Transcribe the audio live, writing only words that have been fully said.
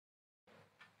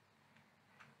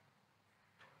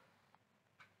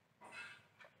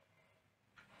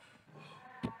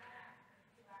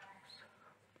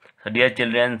So dear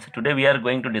children, today we are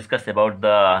going to discuss about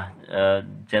the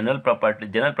general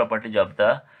properties of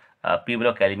the p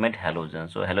block element halogen.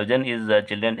 So halogen is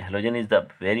halogen is the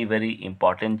very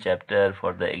important chapter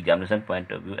for the examination point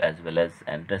of view as well as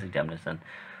entrance examination.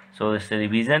 So this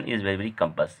revision is very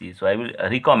compulsory. So I will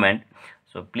recommend.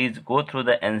 So please go through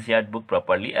the NCERT book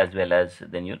properly as well as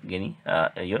then you're getting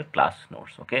your class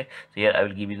notes. Okay. So here I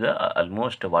will give you the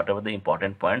almost whatever the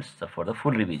important points for the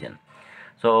full revision.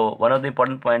 So one of the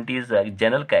important point is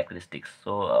general characteristics.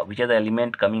 So which are the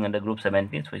element coming under group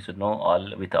 17? So we should know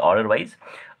all with the order wise.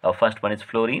 First one is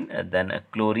fluorine, then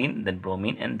chlorine, then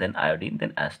bromine, and then iodine,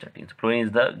 then astatine. So fluorine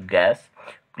is the gas,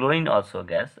 chlorine also a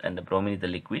gas, and the bromine is the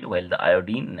liquid, while the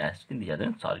iodine and astatine these are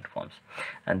in solid forms,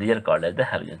 and these are called as the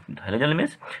halogen. Halogen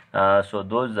means so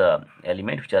those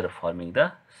elements which are forming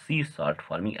the sea salt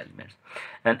forming elements,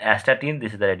 and astatine,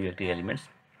 this is the radioactive elements.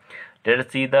 Let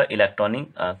us see the electronic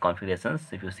configurations.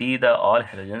 If you see the all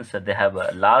halogens, they have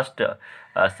last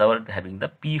server having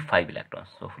the p5 electrons.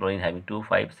 So fluorine having 2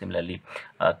 5. Similarly,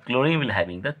 chlorine will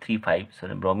having the 3 5.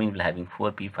 So bromine will having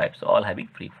 4 p5. So all having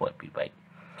 3 4 p5. If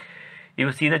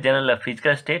you see the general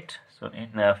physical state, so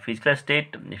in physical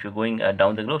state, if you're going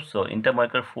down the group, so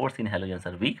intermolecular force in halogens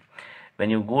are weak. When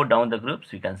you go down the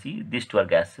groups, you can see these two are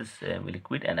gases,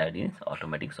 liquid, and iodine is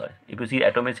automatic solid. If you see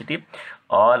atomicity,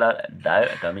 all are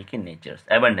diatomic in nature.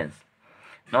 Abundance,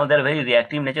 now they are very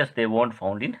reactive natures, they won't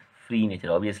found in free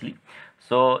nature obviously.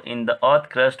 So in the earth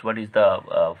crust, what is the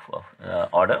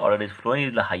order is fluorine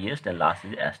is the highest and last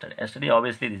is astatine. Astatine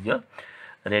obviously this is your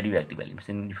radioactive elements.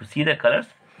 And if you see the colors,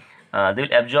 they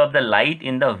will absorb the light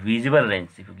in the visible range.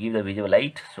 If you give the visible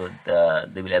light, so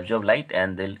they will absorb light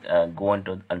and they'll go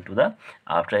onto the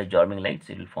after absorbing lights,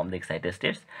 it will form the excited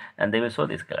states and they will show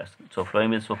these colors. So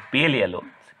fluorine will show pale yellow,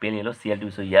 Cl2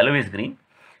 will show yellowish green,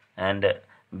 and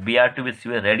Br2 will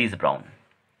show reddish brown.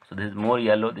 So this is more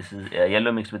yellow, this is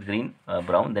yellow mixed with green,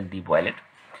 brown, then deep violet.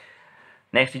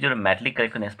 Next is your metallic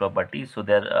character property. So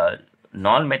they are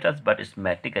non-metals, but its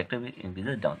metallic character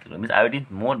increases down the road. Means iodine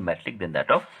is more metallic than that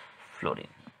of fluorine.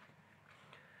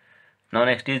 Now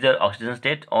next is the oxidation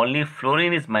state. Only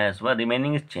fluorine is -1,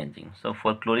 remaining is changing. So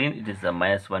for chlorine it is a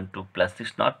 -1 to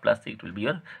 +6, not +6, it will be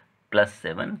your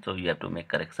 +7. So you have to make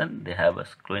correction. They have a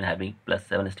chlorine having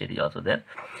 +7 state is also there.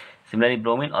 Similarly,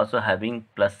 bromine also having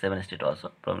 +7 state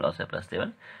also. Bromine also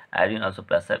 +7. Iodine also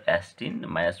 +7. Astatine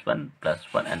 -1,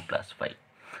 +1, and +5.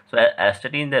 So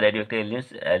astatine the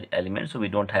radioactive element, so we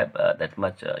don't have that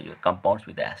much your compounds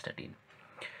with the astatine.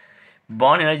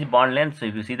 Bond energy, bond length. So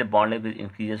if you see the bond length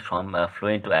increases from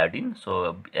fluorine to iodine.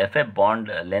 So FF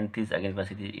bond length is again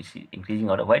is increasing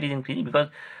order. Why it is increasing? Because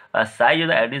size of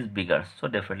the iodine is bigger. So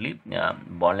definitely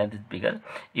bond length is bigger.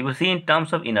 If you see in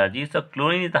terms of energy, so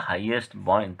chlorine is the highest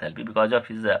bond enthalpy because of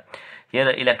his here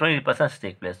electron repulsion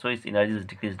takes place. So its energy is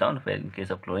decreased down. Where in case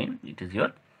of chlorine, it is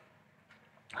your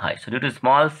high. So due to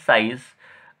small size,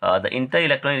 the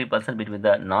inter-electronic repulsion between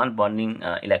the non-bonding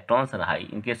electrons are high.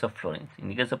 In case of fluorine,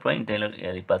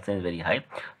 repulsion is very high,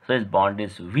 so its bond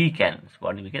is weakened. Its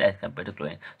bond is weakened as compared to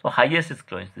chlorine. So highest is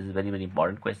chlorine. This is very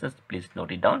important questions. Please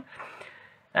note it down.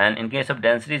 And in case of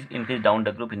density, increase down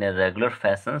the group in a regular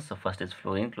fashion. So first is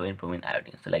fluorine, chlorine, bromine,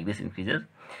 iodine. So like this increases.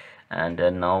 And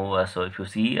now, so if you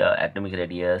see atomic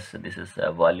radius, this is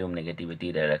volume,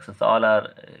 negativity, reactions, all are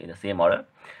in the same order.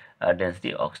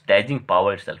 Density, oxidizing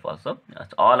power itself also,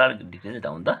 so all are decreased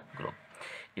down the group,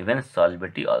 even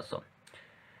solubility also.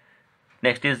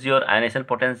 Next is your ionization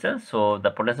potential. So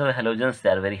the potential of halogens, they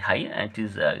are very high and it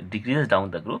is decreases down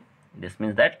the group. This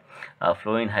means that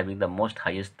fluorine having the most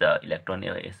highest electron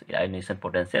ionization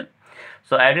potential.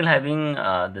 So iodine having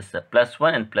this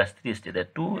 +1 and +3 state. There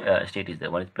are two states there.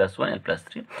 One is +1 and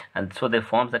 +3, and so they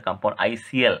form the compound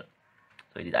ICl.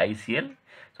 So it is ICl.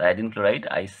 So iodine chloride,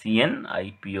 ICN,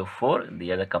 IPO4,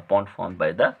 they are the compound formed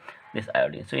by this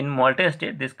iodine. So in molten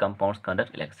state, these compounds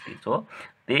conduct electricity. So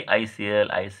they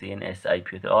ICl, ICN,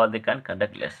 IPO4, all they can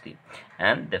conduct electricity,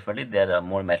 and definitely they are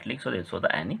more metallic, so they show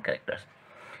the ionic characters.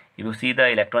 If you see the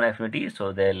electron affinity,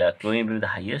 so the chlorine will be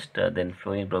the highest, then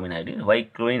fluorine, bromine, iodine. Why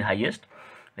chlorine highest?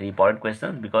 Very important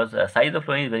question, because size of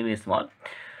fluorine is very small.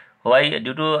 Why?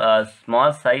 Due to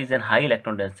small size and high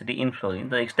electron density in fluorine,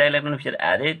 the extra electrons which are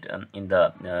added in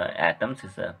the atoms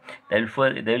is they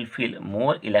will feel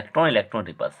more electron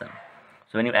repulsion.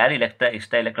 So when you add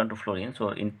extra electron to fluorine, so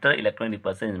inter-electron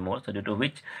repulsion is more. So due to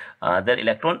which their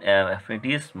electron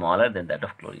affinity is smaller than that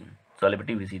of chlorine.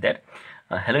 Solubility, we see that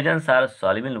halogens are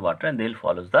soluble in water and they will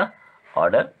follow the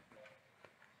order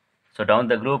So down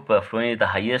the group, fluorine is the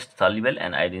highest soluble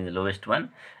and iodine is the lowest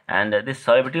one. And this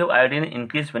solubility of iodine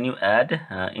increase when you add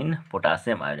in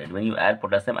potassium iodide. When you add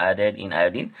potassium iodide in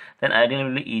iodine, then iodine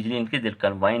will be easily increase. They'll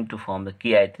combine to form the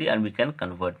KI3, and we can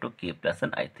convert to K plus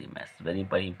and I3 mass. Very,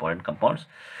 very important compounds.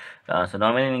 So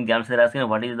normally in exams they are asking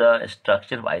what is the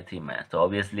structure of I3 mass. So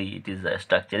obviously it is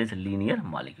structure is linear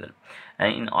molecule.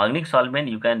 And in organic solvent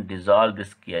you can dissolve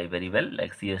this Ki very well,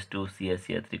 like CS2,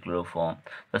 CaCl3 chloroform.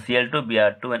 So Cl2,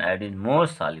 Br2 and iodine is more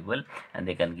soluble, and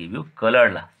they can give you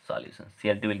colored solutions.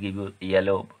 Cl2 will give you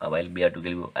yellow, while Br2 will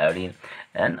give you iodine,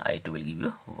 and I2 will give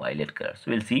you violet color.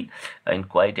 So we'll see in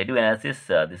qualitative analysis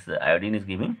this iodine is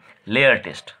giving layer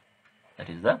test. That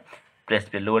is the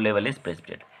precipitate. Lower level is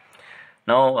precipitate.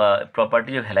 Now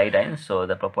properties of halide ions. So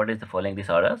the properties the following this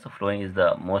order. So fluorine is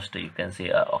the most, you can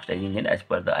say, oxidizing agent as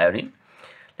per the iodine,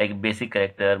 like basic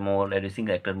character more, reducing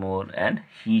character more, and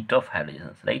heat of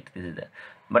hydrogens, right? This is there.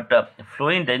 But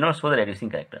fluorine does not show the reducing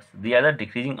characters. They are the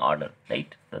decreasing order,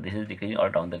 right? So this is decreasing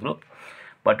order down the group,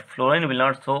 but fluorine will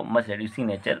not show much reducing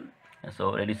nature.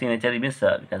 So reducing nature means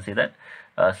we can say that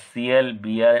Cl,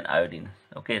 Br and iodine.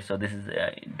 Okay, so this is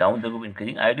down the group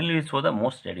increasing. Iodine will show the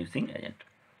most reducing agent.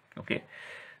 Okay,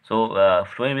 so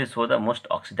fluorine will show the most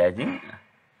oxidizing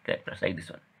characters, like this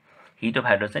one. Heat of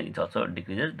hydrogen is also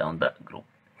decreases down the group.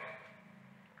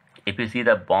 If you see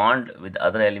the bond with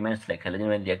other elements like halogen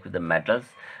will react with the metals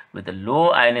with a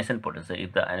low ionization potential.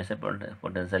 If the ionization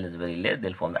potential is very less,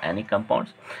 they'll form the ionic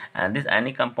compounds, and this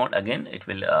ionic compound again it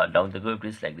will down the group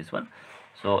is like this one.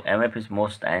 So MF is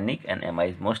most ionic and Mi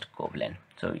is most covalent.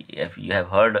 So if you have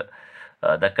heard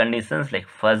the conditions like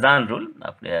Fazan rule,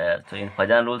 so in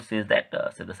Fazan rule says that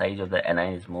so the size of the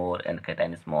anion is more and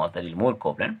cation is small, that is more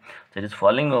covalent. So it is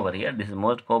falling over here. This is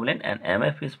most covalent, and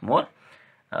MF is more,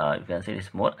 you can say it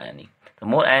is more ionic. The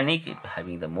more ionic, it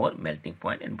having the more melting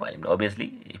point and boiling.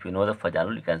 Obviously, if you know the Fazan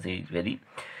rule, you can say it's very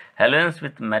halogens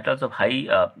with metals of high, you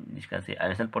can say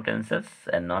ionization potentials,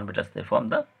 and non-metals they form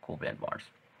the covalent bonds.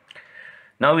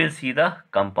 Now we'll see the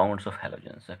compounds of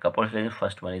halogens. The compounds of halogens,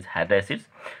 first one is hydroacids.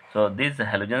 So these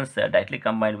halogens are directly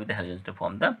combined with the halogens to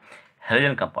form the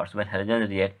halogen compounds. When halogen is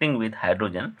reacting with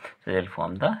hydrogen, so they will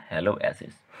form the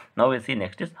haloacids. Now we'll see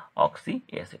next is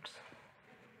oxyacids.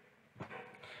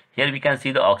 Here we can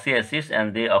see the oxyacids,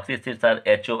 and the oxyacids are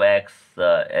HOX,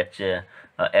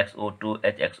 XO2,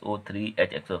 HXO3,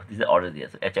 HXO. This is the order there.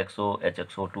 So HXO,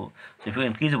 HXO2. So if you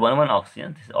increase one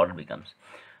oxygen, this order becomes.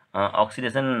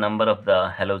 Oxidation number of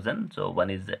the halogen, so one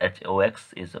is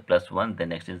HOX is +1, then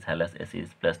next is halous acid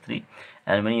is +3,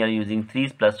 and when you are using 3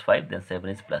 is +5, then 7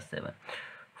 is +7.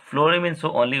 Fluorine means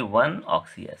so only one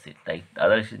oxyacid, like the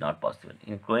other is not possible.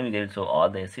 In chlorine they will show all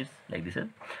the acids like this is.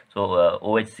 So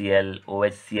OHCl,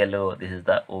 OHClO, this is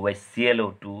the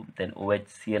OHClO2, then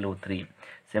OHClO3.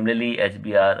 Similarly,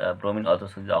 HBr, bromine also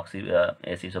shows the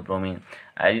acids of bromine.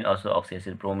 Iodine also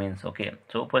oxyacid bromines. Okay,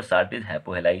 so for start is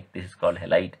hypohalite. This is called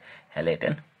halite, halate,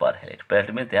 and perhalate.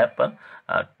 Perhalate means they have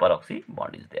peroxy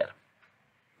bond is there.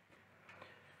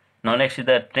 Now next is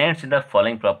the trends in the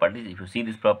following properties. If you see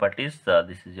these properties,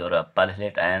 this is your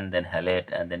perhalate ion, then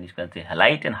halate, and then you can see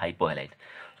halite and hypohalite.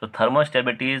 So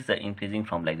thermostability is increasing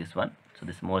from like this one. So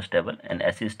this is more stable, and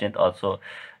acid strength also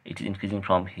it is increasing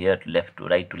from here to left to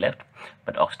right to left,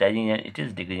 but oxidizing agent it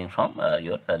is decreasing from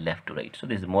your left to right. So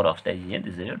this is more oxidizing agent,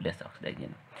 this is your less oxidizing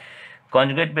agent.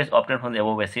 Conjugate base obtained from the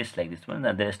above acids like this one,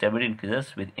 and their stability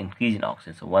increases with increase in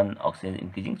oxygen. So one oxygen is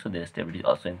increasing, so their stability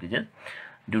also increases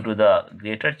due to the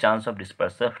greater chance of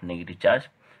dispersal of negative charge.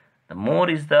 The more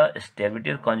is the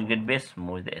stability of conjugate base,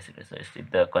 more is the acid. So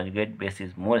if the conjugate base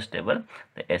is more stable,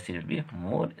 the acid will be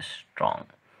more strong.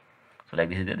 So like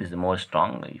this is more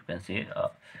strong, you can see,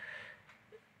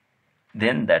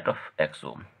 than that of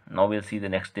XO. Now we'll see the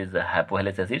next is the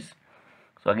hypohalous acids.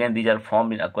 So again these are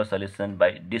formed in aqueous solution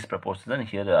by disproportionation.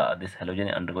 Here this halogen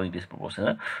is undergoing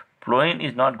disproportionation. Fluorine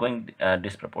is not going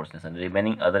disproportionation.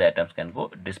 Remaining other atoms can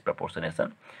go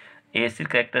disproportionation. Acid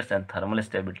characters and thermal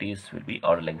stabilities will be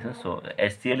order like this. So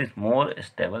HCl is more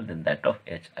stable than that of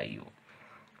HIO,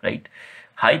 right?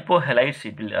 Hypohalites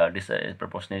it will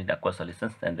disproportionate in aqueous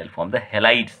solutions, and they'll form the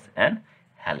halides and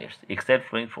halides. Except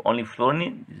fluorine, only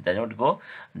fluorine does not go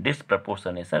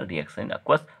disproportionation reaction in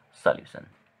aqueous solution.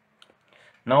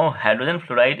 Now hydrogen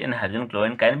fluoride and hydrogen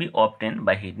chlorine can be obtained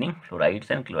by heating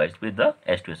fluorides and chlorides with the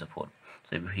H2SO4.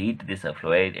 So if you heat this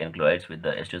fluoride and chlorides with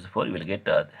the H2SO4, you will get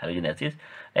halogen acids.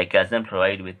 Like calcium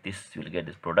fluoride with this, you will get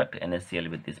this product, NaCl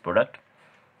with this product.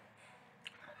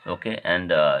 Okay,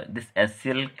 and this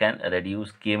HCl can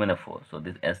reduce KMnO4. So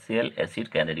this HCl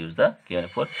acid can reduce the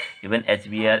KMnO4. Even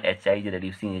HBr, HI is a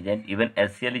reducing agent. Even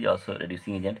HCl is also a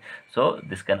reducing agent. So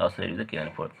this can also reduce the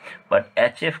KMnO4. But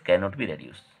HF cannot be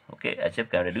reduced. Okay, HF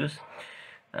can reduce.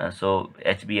 So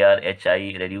HBr,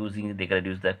 HI reducing, they can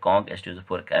reduce the conc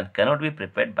H2SO4 cannot be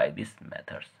prepared by these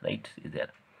methods, right? Is there?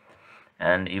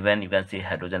 And even you can see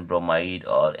hydrogen bromide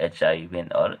or HI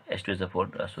even or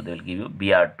H2SO4, so they will give you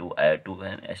Br2, I2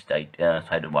 and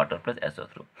H water plus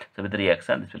SO3. So with the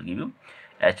reaction this will give you,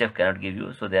 HF cannot give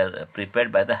you, so they are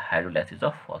prepared by the hydrolysis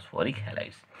of phosphoric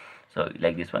halides. So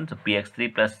like this one, so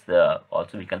PX3 plus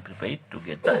also we can prepare it to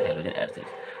get the halogen acids,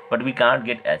 but we can't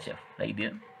get HF right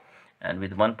there. And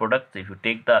with one product, if you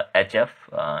take the HF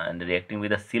and reacting with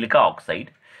the silica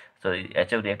oxide, so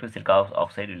HF reacting with silica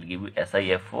oxide will give you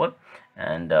SiF4,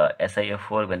 and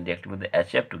SiF4 when reacting with the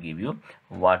HF to give you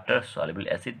water soluble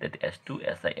acid, that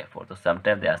H2SiF4. So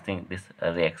sometimes they are asking this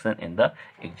reaction in the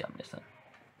examination.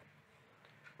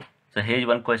 So here is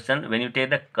one question: when you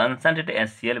take the concentrated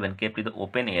HCl when kept in the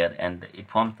open air and it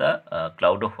forms the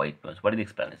cloud of white fumes, what is the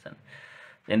explanation?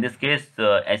 In this case,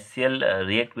 HCl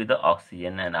react with the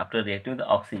oxygen, and after reacting with the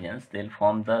oxygens, they will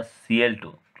form the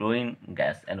Cl2, chlorine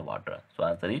gas and water. So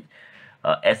answer is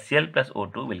HCl plus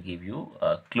O2 will give you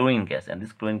chlorine gas, and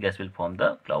this chlorine gas will form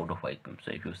the cloud of white fumes.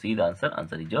 So if you see the answer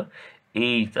is your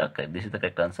A is the correct. This is the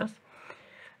correct answer.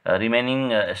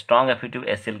 Remaining strong effective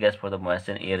HCl gas for the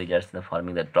moisture in air results in the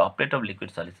forming the droplet of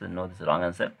liquid solution. No, this is the wrong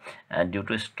answer. And due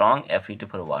to strong affinity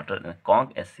for water, and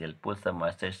conc HCl pulls the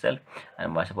moisture itself,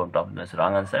 and moisture from droplet is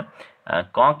wrong answer.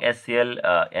 Conc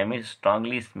HCl emits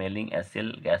strongly smelling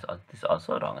HCl gas. This is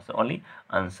also wrong answer. Only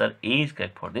answer A is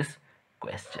correct for this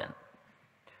question.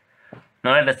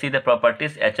 Now let's see the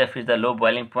properties. HF is the low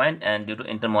boiling point, and due to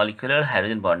intermolecular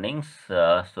hydrogen bondings,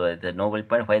 so the no boiling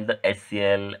point, while the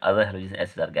HCl, other halogen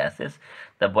acids are gases.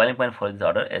 The boiling point for this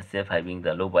order, HCF having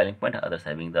the low boiling point, others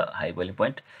having the high boiling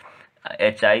point.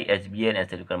 HI, HBA and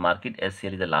HCl you can mark it.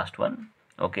 HCl is the last one.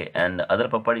 Okay, and other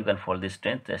property you can follow this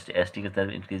strength. ST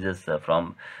increases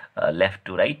from left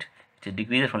to right. It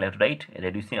decreases from left to right,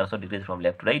 reducing also decreases from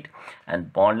left to right,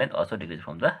 and bond length also decreases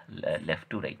from the left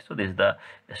to right. So this is the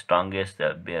strongest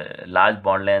large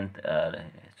bond length,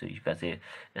 so you can say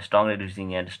strong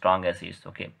reducing and strong acids.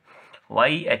 Okay, why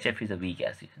HF is a weak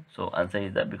acid? So answer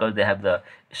is that because they have the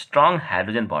strong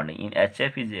hydrogen bonding. In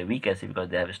HF is a weak acid because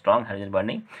they have a strong hydrogen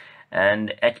bonding,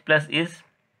 and H plus is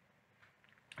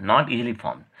not easily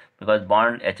formed because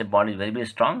HF bond is very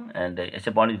strong, and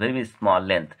HF bond is very small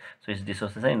length, so its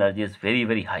dissociation energy is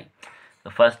very high. So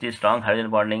first is strong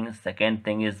hydrogen bonding, second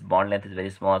thing is bond length is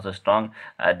very small, so strong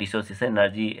dissociation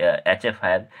energy HF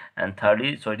has, and third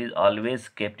is, so it is always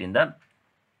kept in the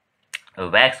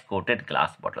wax coated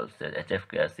glass bottles. HF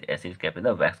acid is kept in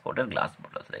the wax coated glass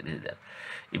bottles, like this is there.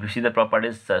 If you see the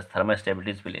properties, thermal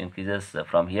stability will increases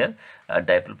from here,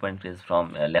 dipole point increases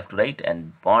from left to right,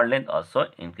 and bond length also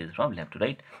increases from left to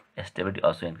right, stability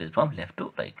also increases from left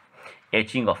to right.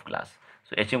 Etching of glass.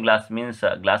 So etching of glass means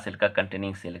glass silica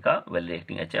containing silica while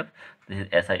reacting HF. This is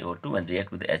SiO2, and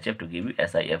react with the HF to give you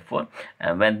SiF4,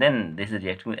 and when then this is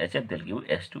reacting with HF, they'll give you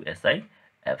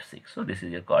H2SiF6. So this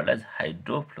is called as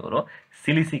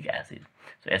hydrofluorosilicic acid.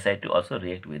 So Si2 also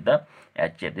react with the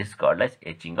HF. This is called as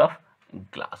etching of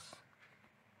glass.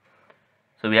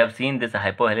 So we have seen this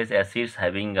hypohalous acids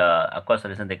having aqueous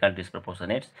solution, they can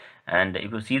disproportionate, and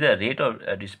if you see the rate of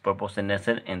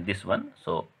disproportionation in this one,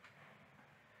 so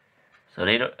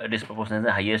rate of disproportionation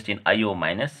is highest in IO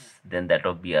minus, then that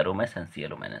of BRO minus and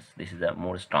CLO minus. This is the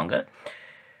more stronger.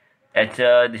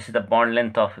 This is the bond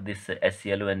length of this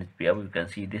HClO and HBr. You can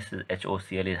see this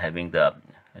HOCl is having the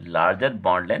larger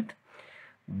bond length.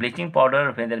 Bleaching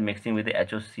powder, when they're mixing with the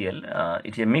HOCl,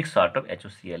 it's a mixed salt of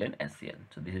HOCl and HCl.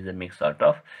 So this is a mixed salt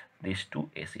of these two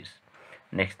acids.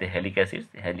 Next, the halic acids.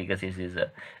 Halic acids is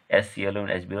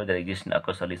HClO and HBr. They exist in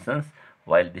aqueous solutions,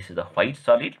 while this is the white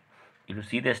solid. If you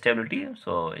see the stability,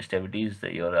 so stability is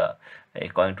your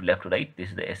according to left to right. This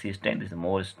is the acid strength. This is a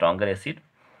more stronger acid.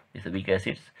 This is weak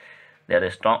acids. They are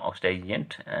a strong oxidizing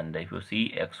agent, and if you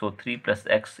see XO3 plus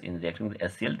X in reacting with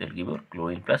HCl, they will give you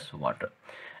chlorine plus water.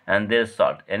 And there is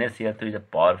salt. NaCl3 is a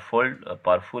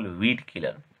powerful weed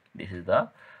killer. This is the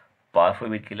powerful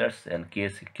weed killers, and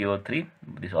KO3.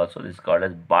 This is called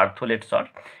as Bartholate salt,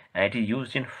 and it is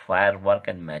used in firework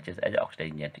and matches as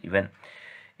oxidizing agent. Even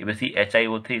if you see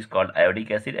HiO3 is called iodic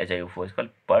acid, HiO4 is called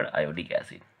periodic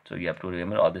acid. So you have to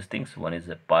remember all these things. One is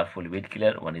a powerful weed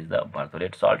killer, one is the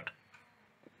Bartholate salt.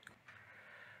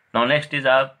 Now next is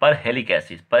our perhalic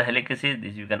acid. Perhalic acid,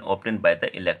 this you can obtain by the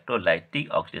electrolytic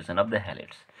oxidation of the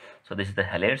halides. So this is the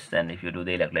halides, and if you do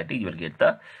the electrolytic, you will get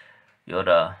the your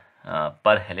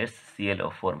perhalate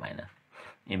ClO4 minus.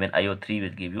 even IO3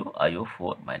 will give you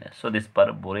IO4 minus. So this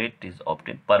perborate is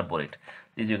obtained, perborate.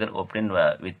 This you can obtain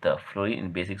with fluorine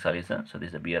in basic solution. So this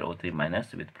is the BrO3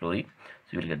 minus with fluorine.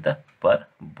 So you will get the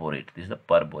perborate. This is the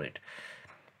perborate.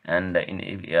 And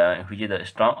which is the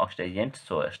strong oxidant.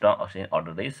 So a strong oxidant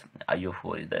order is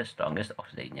IO4 is the strongest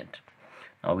oxidant.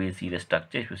 Now we see the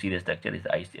structure. If you see the structure, is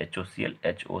HOCl,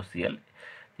 HOCl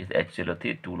is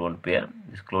HClO3, 2 lone pair.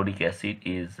 This chloric acid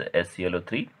is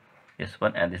HClO3, this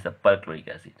one, and this is the perchloric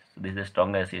acid. So this is a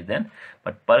stronger acid then,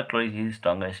 but perchloric is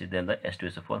stronger acid than the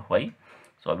H2SO4. Why?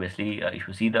 So obviously, if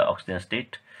you see the oxygen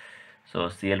state, so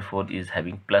Cl4 is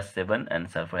having +7 and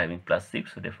sulfur having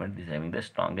 +6. So definitely this is having the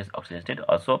strongest oxygen state.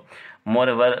 Also,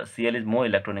 moreover, Cl is more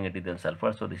electronegative than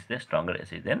sulfur, so this is a stronger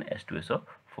acid than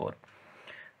H2SO4.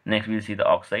 Next, we will see the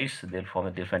oxides. They will form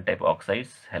a different type of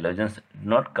oxides. Halogens do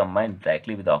not combine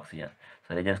directly with oxygen.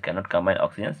 So halogens cannot combine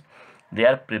oxygens. They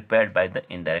are prepared by the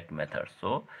indirect method.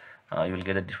 So you will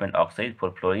get a different oxide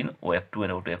for fluorine, OF2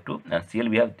 and O2F2. And Cl,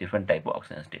 we have different type of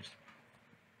oxygen states.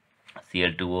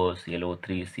 Cl2O,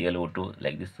 ClO3, ClO2,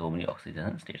 like this. So many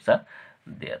oxygen states are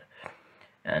there.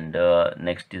 And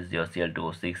next is your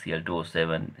Cl2O6,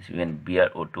 Cl2O7, even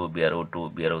BrO2,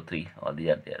 BrO2, BrO3. All these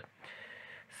are there.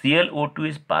 ClO2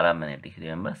 is paramagnetic.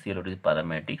 Remember, ClO2 is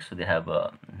paramagnetic. So they have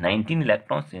 19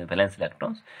 electrons, in valence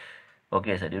electrons.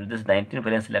 Okay, so due to this 19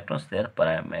 valence electrons, they are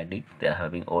paramagnetic. They are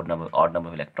having odd number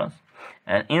of electrons.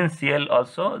 And in Cl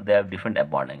also, they have different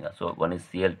bond angle. So one is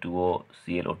Cl2O,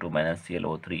 ClO2 minus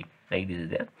ClO3. Like this is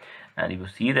there. And if you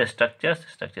see the structure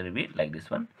will be like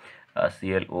this one.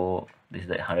 ClO, this is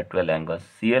the 112 angle.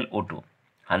 ClO2,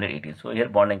 118. So here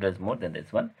bond angle is more than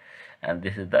this one. And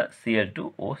this is the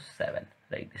Cl2O7.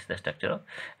 Like this is the structure.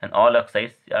 And all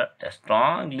oxides are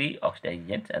strongly oxidized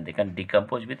agents, and they can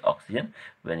decompose with oxygen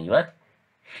when you are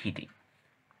heating.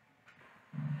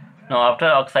 Now after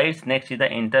oxides, next is the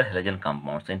interhalogen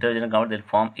compounds. So interhalogen compounds, they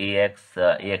form AX,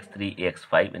 AX3,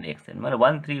 AX5 and AXN.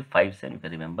 1, 3, 5, 7, you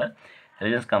can remember.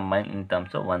 Halogens combine in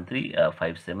terms of 1, 3,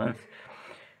 5, 7s.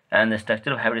 And the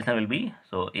structure of hybridization will be,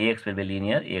 so AX will be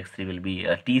linear, AX3 will be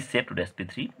T-shaped to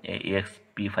sp3,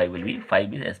 AXP5 will be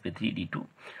 5 is sp3D2,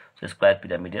 so square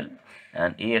pyramidal,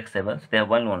 and AX7, so they have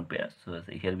one lone pair, so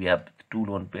here we have two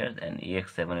lone pairs, and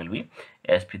AX7 will be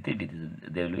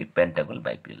sp3, they will be pentagonal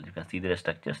bipiral. You can see their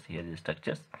structures, here are the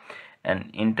structures.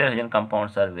 And interhalogen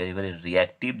compounds are very, very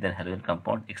reactive than halogen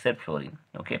compounds except fluorine.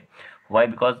 Okay, why?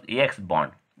 Because AX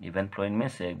bond, even fluorine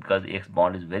means because AX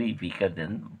bond is very weaker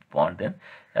than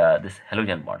this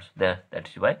halogen bonds. That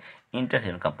is why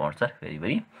interhalogen compounds are very,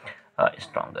 very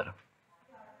stronger.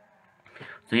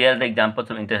 So here are the examples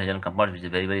of interhalogen compounds which is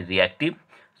very, very reactive.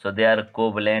 So they are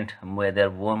covalent, they are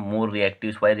more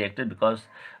reactive. Why reactive? Because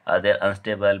they are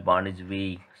unstable, bond is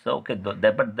weak. So okay,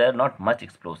 but they are not much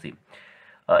explosive.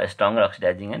 Stronger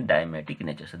oxidizing and diametric in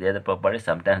nature. So they are the properties.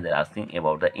 Sometimes they are asking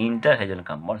about the interhalogen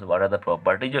compounds. What are the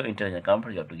properties of interhalogen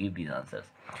compounds? You have to give these answers.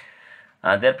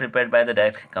 They are prepared by the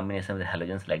direct combination of the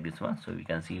halogens like this one. So we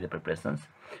can see the preparations.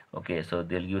 Okay, so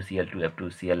they'll use Cl2, F2,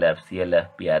 ClF,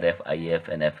 PRF, IF,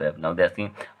 and FF. Now they're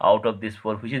asking out of these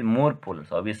four, which is more polar.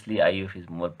 So obviously IF is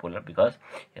more polar because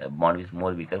bond is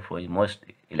more weaker, for is most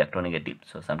electronegative.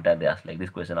 So sometimes they ask like this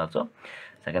question also.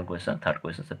 Second question, third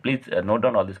question. So please note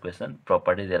down all these questions.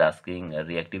 Properties they're asking,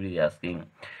 reactivity they're asking,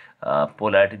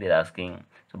 polarity they're asking.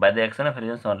 So by the action of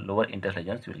halogens on lower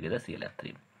interhalogens, you will get the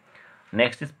ClF3.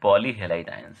 Next is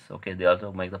polyhalide ions. Okay, they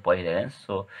also make the polyhalide ions.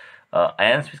 So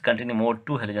ions which contain more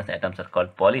two halogen atoms are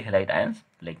called polyhalide ions,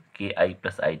 like Ki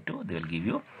plus I2. They will give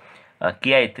you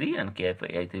Ki3, and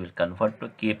Ki3 will convert to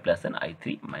K plus and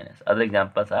I3 minus. Other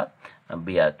examples are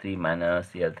Br3 minus,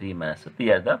 Cl3 minus. So these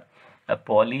are the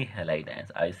polyhalide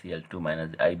ions. ICl2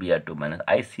 minus, IBr2 minus,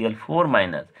 ICl4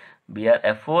 minus,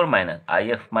 BrF4 minus,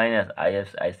 IF minus,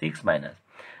 I6 minus.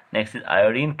 Next is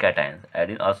iodine cations.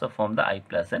 Iodine also form the I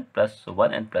plus and plus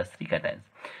 1 and plus 3 cations.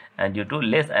 And due to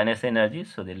less ionization energy,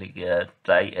 so they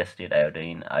triacetate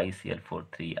iodine,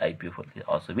 ICl43, IPO43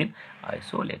 also been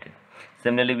isolated.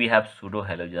 Similarly, we have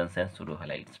pseudo-halogens and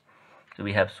pseudo-halides. So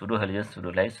we have pseudo-halogens,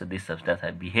 pseudo-halides. So these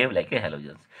substances behave like a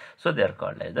halogens. So they are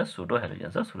called as the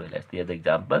pseudo-halogens or pseudo-halides. These are the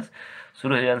examples.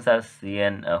 Pseudo-halogens are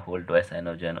CN whole twice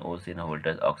cyanogen, OCN whole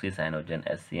twice oxycyanogen,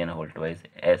 SCN whole twice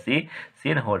SE,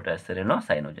 CN whole twice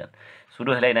serenocyanogen.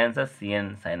 Pseudo-halide ions are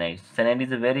CN cyanide. Cyanide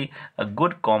is a very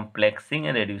good complexing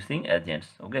and reducing agents.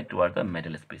 Okay, towards the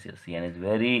metal species. CN is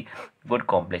very good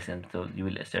complexing. So you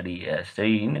will study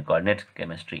in coordinate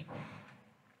chemistry.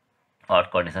 or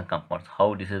coordination compounds,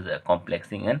 how this is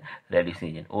complexing and reducing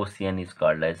agent. OCN is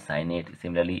called as cyanate.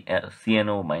 Similarly,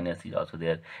 CNO minus is also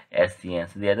there. SCN,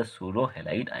 so they are the pseudo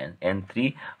halide ions.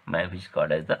 N3 which is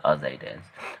called as the azide ions.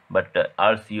 But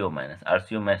RCO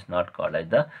minus not called as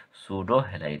the pseudo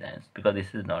halide ions, because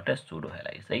this is not a pseudo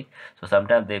halide, right? So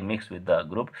sometimes they mix with the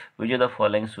group which are the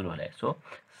following pseudo halide. So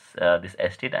this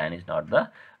acetate ion is not the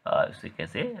so you can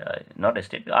say not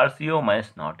acetate. RCO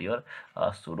minus not your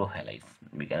pseudo halides.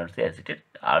 We cannot say acetate.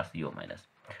 RCO minus.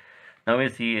 Now we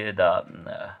see the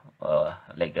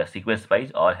like a sequence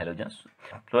wise or halogens.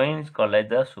 Fluorine is called like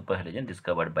the super halogen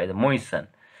discovered by the Moissan.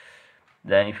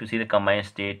 Then if you see the combined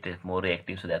state is more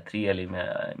reactive, so there are three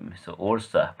elements. So ores,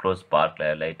 fluorspar,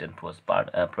 and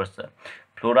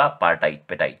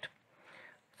fluorapartite.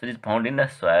 So it is found in the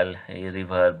soil,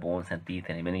 river, bones and teeth,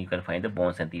 and even you can find the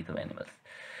bones and teeth of animals.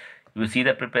 You see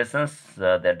the preparations,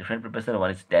 there are different preparations.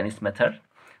 One is Danish method.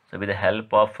 So with the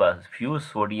help of few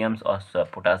sodiums or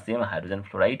potassium hydrogen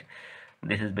fluoride,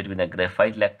 this is between the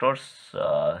graphite electrodes.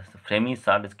 Framing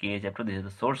salt is KHF2. This is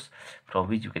the source from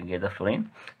which you can get the fluorine.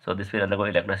 So this will undergo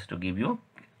electrolysis to give you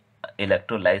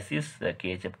electrolysis.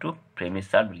 KHF2 framing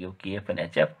salt will give KF and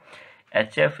HF.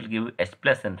 HF will give you H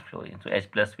plus and fluorine. So H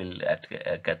plus will at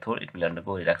cathode, it will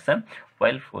undergo reduction,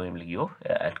 while fluorine will give you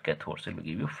at cathode, so it will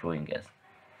give you fluorine gas.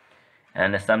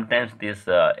 And sometimes this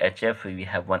HF, we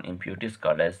have one impurities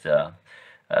called as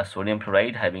sodium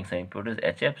fluoride having some impurities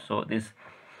HF. So this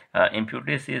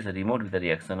impurities is removed with the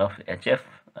reaction of HF,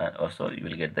 and also you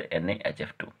will get the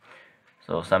NaHF2.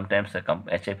 So sometimes the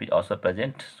HF is also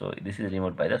present, so this is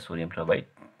removed by the sodium fluoride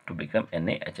to become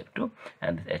NaHF2,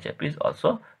 and this HF is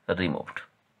also removed.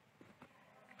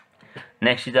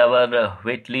 Next is our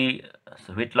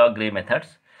Whitlock-Gray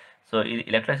methods. So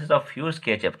electrolysis of fused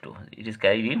KHF2, it is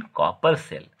carried in copper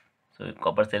cell. So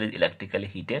copper cell is electrically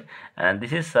heated, and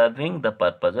this is serving the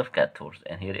purpose of cathodes,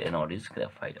 and here anode is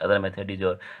graphite. Other method is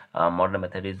your modern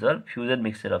method is your fusion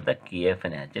mixture of the KF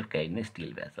and HF carried in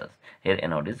steel vessels. Here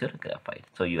anode is your graphite.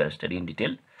 So you have studied in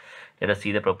detail. Let us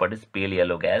see the properties. Pale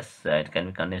yellow gas, it can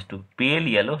be condensed to pale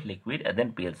yellow liquid and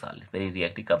then pale solid. Very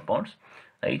reactive compounds,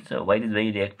 right? So why it is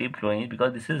very reactive? Fluorine is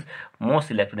because this is most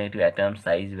electronegative atom,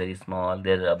 size very small.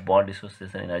 Their bond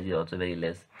dissociation energy also very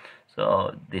less.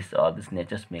 So this all these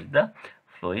natures make the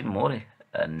fluorine more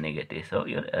negative. So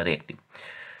you're reactive.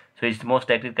 So it's most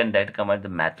likely can direct combine the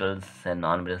metals and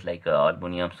non-metals like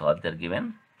aluminum, salt they're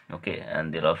given. Okay,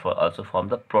 and they also form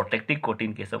the protective coating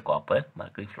in case of copper,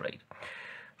 mercury fluoride.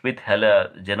 With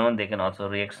xenon they can also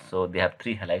react, so they have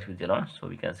three halides with xenon. So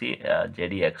we can see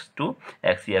JDX2,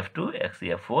 XEF2,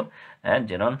 XEF4 and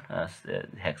xenon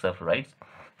hexafluorides,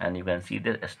 and you can see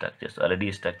the structures. So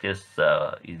already structures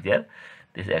is there.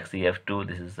 This XEF2,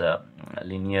 this is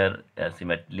linear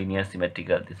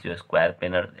symmetrical. This is your square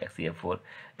planar. XEF4,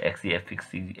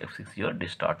 XEF6 your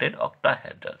distorted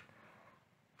octahedral.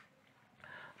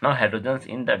 Now hydrogens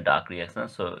in the dark reaction.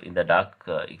 So in the dark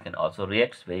you can also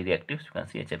react, very reactive. So you can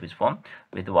see HF is formed.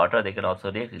 With water they can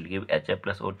also react, it will give HF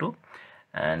plus O2,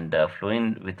 and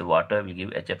fluorine with water will give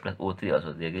HF plus O3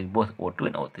 also. They are giving both O2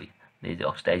 and O3. There is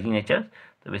oxidizing nature.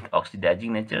 So with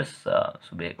oxidizing natures, so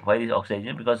why is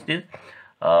oxidizing? Because it is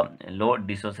low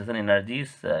dissociation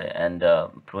energies, and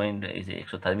fluorine is a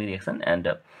exothermic reaction,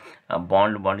 and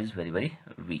bond is very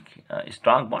weak.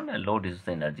 Strong bond and low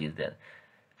dissociation energy is there.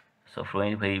 So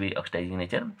fluorine is very oxidizing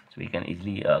nature, so we can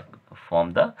easily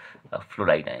form the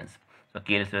fluoride ions. So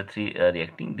KL3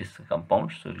 reacting this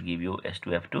compound, so it will give you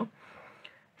H2F2.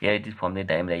 Here it is from the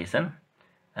dimerization,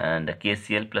 and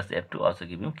KCl plus F2 also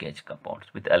give you KH compounds.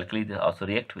 With alkali they also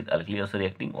react, with alkali also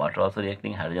reacting, water also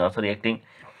reacting, hydrogen also reacting.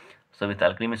 So with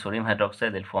alkali means sodium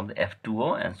hydroxide, they'll form the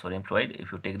F2O and sodium fluoride.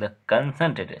 If you take the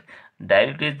concentrated,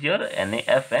 dilute is your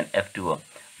NaF and F2O.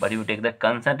 But if you take the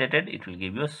concentrated, it will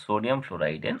give you sodium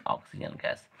fluoride and oxygen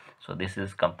gas. So this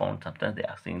is compound sometimes they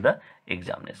are asking the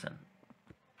examination.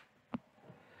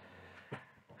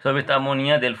 So with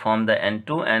ammonia they'll form the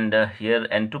N2, and here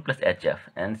N2 plus HF,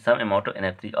 and some amount of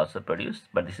NF3 also produced,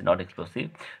 but this is not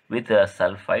explosive. With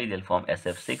sulfide they'll form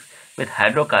SF6. With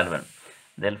hydrocarbon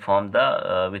they'll form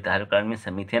the with hydrocarbon means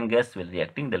methane gas will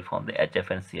reacting, they'll form the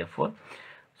HF and CF4.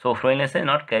 So fluorination is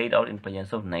not carried out in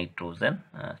presence of nitrogen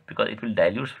because it will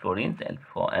dilute fluorine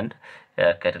and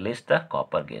catalyze the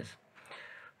copper gas.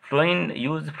 Fluorine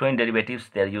derivatives,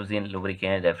 they are used in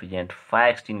lubricant, refrigerant, fire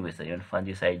extinguisher, even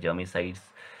fungicide, germicides,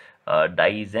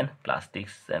 dyes and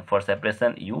plastics. And for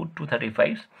separation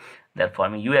U-235s, they are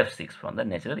forming UF6 from the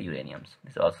natural uraniums.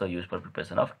 This is also used for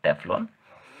preparation of Teflon.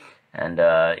 And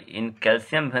in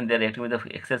calcium, when they are reacting with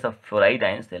the excess of fluoride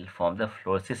ions, they will form the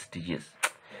fluorosis ridges.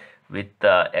 with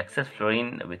excess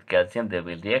fluorine with calcium, they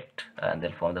will react and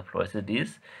they'll form the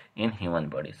fluoroacids in human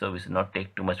body. So we should not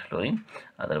take too much fluorine,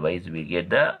 otherwise we get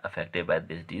the affected by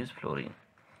this disease fluorine.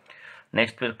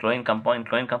 Next will chlorine compound. In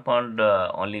chlorine compound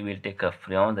only we'll take a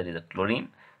freon, that is a chlorine.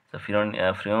 So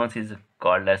freons is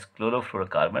called as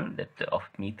chlorofluorocarbon, that of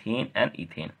methane and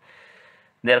ethane.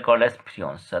 They are called as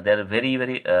freons. So they are very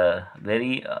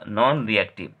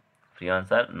non-reactive.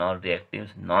 Freons are non-reactive,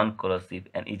 non-corrosive,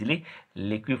 and easily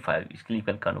liquefied. Easily you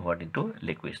can convert into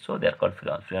liquids. So they are called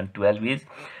freons. Freon 12 is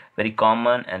very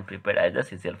common and prepared as a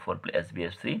CCl4 plus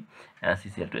SbH3 and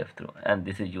CCl2F3, and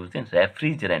this is used in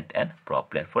refrigerant and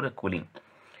propellant for the cooling.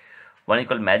 One is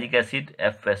called magic acid,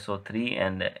 FSO3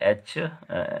 and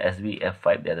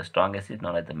HSbF5. They are the strong acid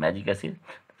known as the magic acid.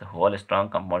 The whole strong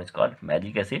compound is called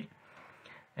magic acid.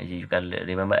 As you can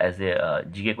remember as a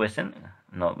GK question.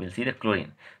 Now we'll see the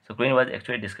chlorine. So chlorine was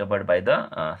actually discovered by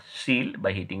the seal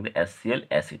by heating the HCl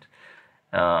acid.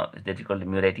 That is called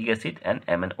muriatic acid and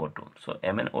MnO2. So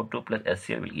MnO2 plus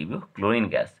HCl will give you chlorine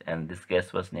gas, and this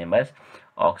gas was named as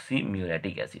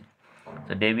oxymuriatic acid.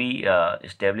 So Davy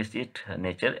established its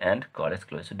nature and called as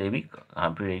chlorine. So Davy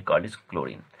Humphrey called it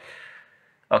chlorine.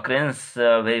 Occurrence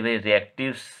very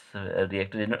reactive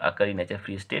did not occur in nature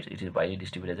free state. It is widely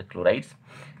distributed as a chlorides.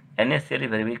 NaCl is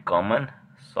very common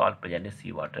salt present in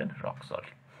seawater and rock salt.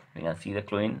 You can see the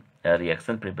chlorine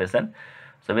reaction preparation.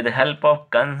 So with the help of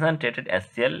concentrated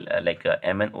HCl like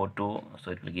MnO2,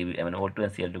 so it will give you MnO2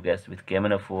 and Cl2 gas with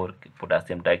KMnO4,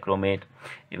 potassium dichromate,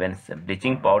 even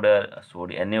bleaching powder,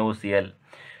 sodium NaOCl,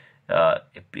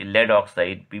 lead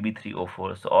oxide,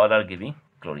 Pb3O4. So all are giving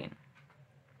chlorine.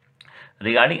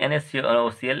 Regarding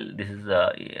NaOCl, this is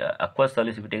aqueous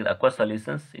solution. If you take aqueous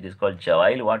solutions, it is called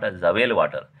Javel water.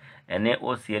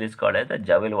 NaOCl is called as the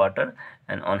Javel water,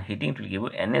 and on heating it will give you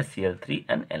NaCl3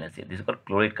 and NaCl. This is called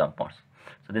chloride compounds.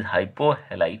 So this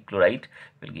hypohalite chloride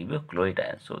will give you chloride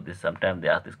ion. So this sometimes they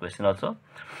ask this question also.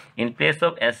 In place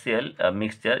of HCl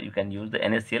mixture, you can use the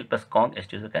NaCl plus conc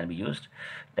H2SO can be used,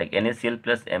 like NaCl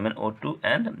plus MnO2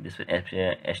 and this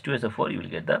H2SO4. You will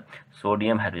get the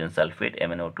sodium hydrogen sulfate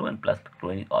MnO2 and plus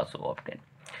chlorine is also obtained.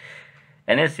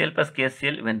 NaCl plus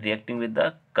KCl when reacting with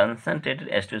the concentrated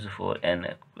H2SO4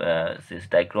 and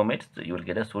dichromate, so you will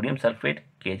get a sodium sulfate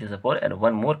KHSO4 and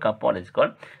one more compound is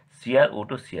called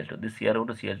CrO2Cl2. This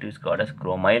CrO2Cl2 is called as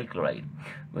chromyl chloride,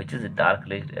 which is a dark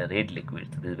red liquid.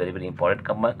 So this is very important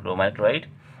compound, chromyl chloride.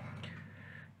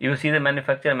 You see the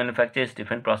manufacture is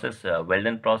different process,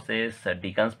 Weldon process,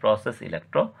 Deacon's process,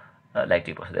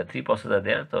 electrolytic process. There are three processes are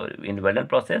there. So in Weldon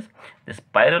process, this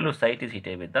pyrolusite is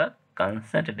heated with the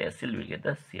concentrated HCl, will get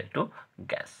the Cl2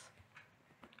 gas.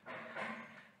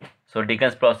 So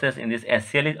Deacon's process, in this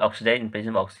HCl is oxidized in presence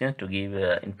of oxygen to give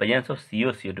in presence of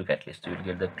CO2 catalyst. You will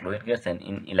get the chlorine gas, and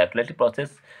in electrolytic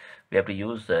process we have to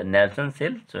use Nelson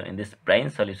cell. So in this brine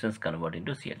solutions convert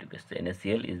into Cl2 gas. So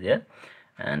NaCl is there,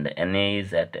 and Na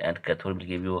is at cathode will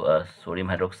give you sodium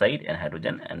hydroxide and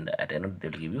hydrogen, and at anode they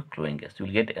will give you chlorine gas. You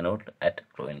will get anode at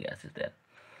chlorine gas is there.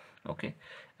 Okay,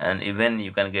 and even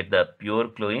you can get the pure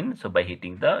chlorine, so by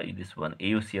heating this one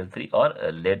AuCl3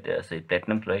 or lead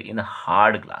platinum chloride in a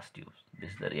hard glass tube. This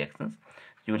is the reactions.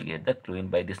 You will get the chlorine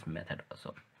by this method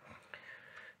also.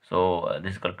 So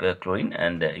this is called chlorine,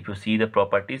 and if you see the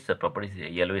properties,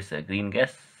 yellowish green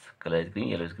gas, color is green,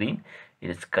 yellow is green.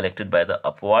 It is collected by the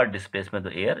upward displacement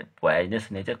of the air. Poisonous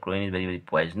nature. Chlorine is very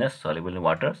poisonous, soluble in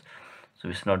waters. So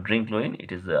we should not drink chlorine.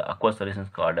 It is aqueous solutions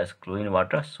called as chlorine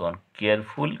water. So on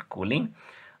careful cooling,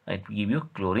 it will give you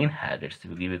chlorine hydrates.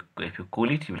 If you cool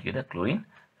it, you will get a chlorine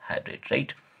hydrate,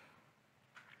 right?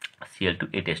 Cl2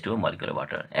 8H2O molecular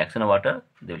water. Action of water,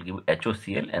 they will give you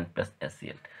HOCl and plus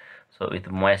HCl. So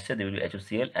with moisture, they will be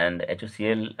HOCl, and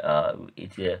HOCl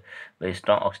is a very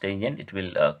strong oxidizing agent. It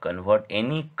will convert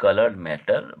any colored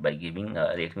matter by giving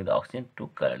reacting with the oxygen to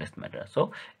colorless matter.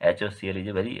 So HOCl is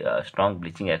a very strong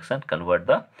bleaching action, convert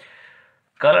the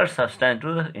colored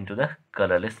substance into the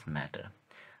colorless matter.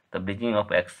 The bleaching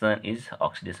of action is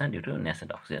oxidation due to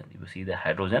nascent oxygen. You see the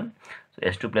hydrogen, so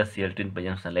H2 plus Cl2 in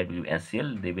presence of sunlight will be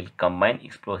NCl. They will combine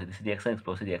explosive. This reaction,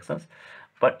 explosive reactions.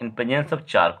 But in presence of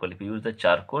charcoal, if you use the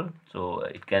charcoal, so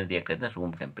it can react at the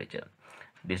room temperature.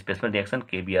 Displacement reaction,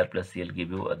 KBr plus Cl give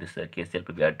you this KCl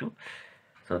to Br2.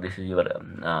 So this is your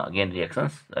again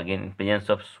reactions. Again in presence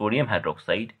of sodium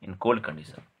hydroxide in cold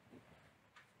condition.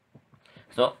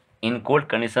 So in cold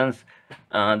conditions,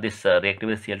 this reactive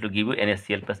with Cl2 give you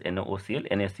NaCl plus NaOCl.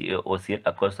 NaOCl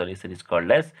aqueous solution is called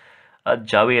as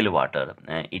Javel water.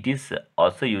 It is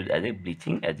also used as a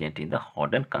bleaching agent in the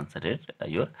hot and concentrated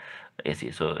your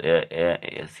AC. So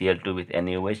Cl2 with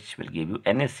NaOH will give you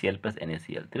NaCl plus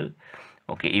NaCl3.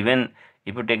 Okay, even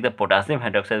If you take the potassium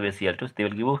hydroxide with Cl2, they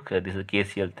will give you this is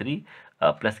KCl3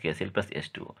 plus KCl plus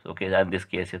H2O. So, okay, and this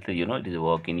KCl3, you know, it is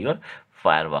work in your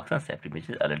fireworks and safety, which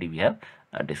is already we have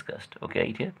discussed. Okay,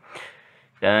 right here.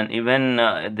 And even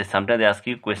sometimes they ask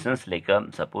you questions like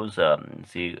suppose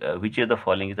see which of the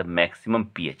following is the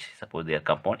maximum pH. Suppose they are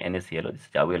compound NaClO, this is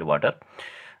jovial water,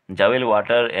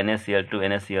 NaCl2,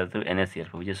 NaCl3,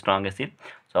 NaCl4, which is strong acid.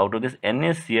 So out of this,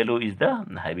 NaClO is the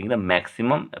having the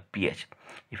maximum pH.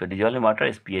 If you dissolve in water,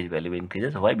 its pH value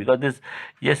increases. Why? Because this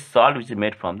is salt which is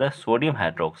made from the sodium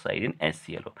hydroxide in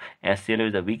HClO. HClO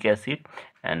is a weak acid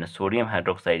and sodium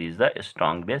hydroxide is the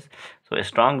strong base. So a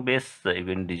strong base, if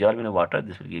you dissolve in water,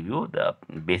 this will give you the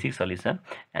basic solution,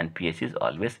 and pH is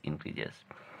always increases.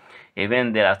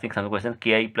 Even they are asking some questions,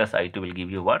 Ki plus I2 will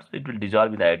give you what? So it will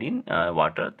dissolve with iodine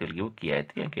water, they will give you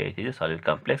Ki3, and Ki3 is a solid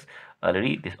complex.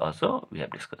 Already this also we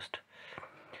have discussed.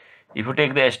 If you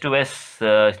take the H2S,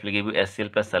 it will give you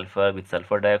HCl plus sulfur with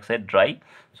sulfur dioxide dry.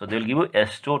 So they will give you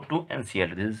SO2 and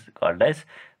Cl2.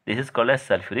 This is called as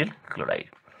sulfuryl chloride.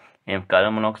 And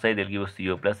carbon monoxide, they will give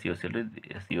you CO plus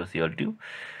COCl2.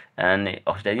 And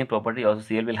oxidizing property also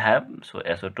Cl will have. So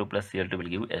SO2 plus Cl2 will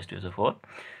give you H2SO4.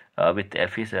 With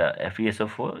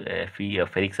FeSO4, Fe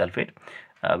ferric sulfate.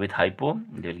 With hypo,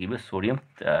 they will give you sodium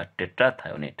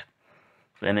tetrathionate.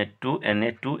 So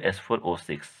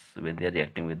Na2S4O6 when they are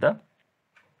reacting with the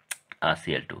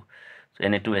Cl2. So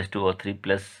Na2H2O3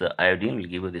 plus iodine will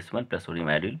give you this one plus sodium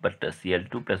iodine, but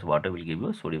Cl2 plus water will give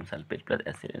you sodium sulfate plus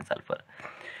acid and sulfur.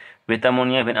 With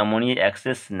ammonia, when ammonia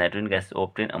access, nitrogen gas is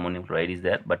obtained, ammonium chloride is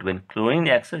there, but when chlorine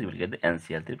access, you will get the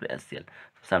NCl3 plus HCl.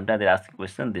 Sometimes they ask a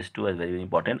question, these two are very, very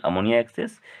important. Ammonia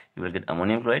access, you will get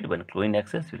ammonium chloride. When chlorine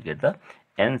access, you will get the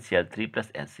NCl3 plus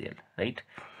HCl, right?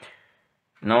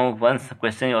 Now, once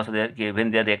question is also there,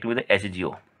 when they are reacting with the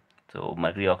HGO. So,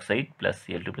 mercury oxide plus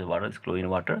Cl2 plus water is chlorine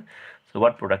water. So,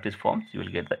 what product is formed? You will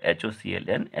get the HOCl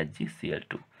and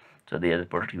HgCl2. So, the other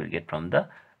product you will get from the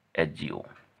HGO.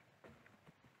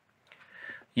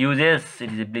 Uses: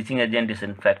 it is a bleaching agent,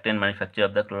 disinfectant, manufacture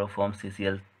of the chloroform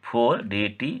CCl4,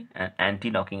 DAT, and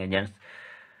anti-knocking agents.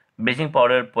 Bleaching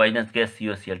powder, poisonous gas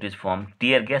COCl2 is formed.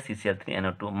 Tear gas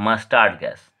CCl3NO2, mustard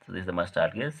gas. So this is the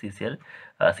mustard gas CCl,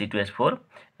 C2H4,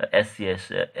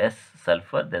 SCS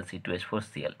sulfur, then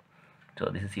C2H4Cl. So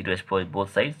this is C2H4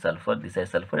 both sides, sulfur, this is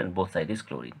sulfur, and both sides is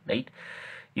chlorine, right?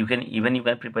 You can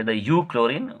prepare the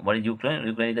U-chlorine. What is U-chlorine?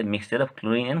 U-chlorine is a mixture of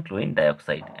chlorine and chlorine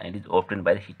dioxide, and it is obtained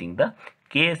by heating the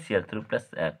KCl3 plus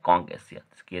KCl,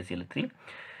 KCl3,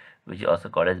 which is also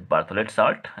called as Barthollet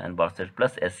salt, and Barthollet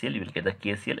plus HCl, you will get the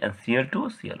KCl and Cl2,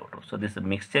 ClO2. So this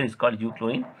mixture is called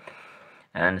U-chlorine,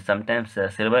 and sometimes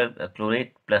silver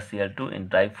chlorate plus Cl2 in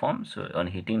dry form. So on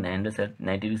heating 90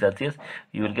 degrees Celsius,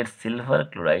 you will get silver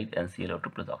chloride and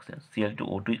ClO2 plus oxygen.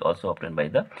 Cl2O2 is also obtained by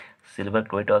the silver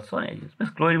chlorate also, and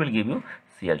chloride will give you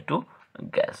Cl2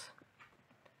 gas.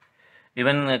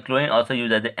 Even chlorine also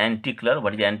used as the anti-chlor.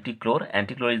 What is anti-chlor?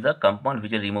 Anti-chlor is the compound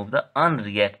which will remove the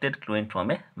unreacted chlorine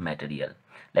from a material,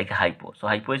 like hypo. So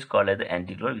hypo is called as the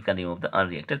anti-chlor. We can remove the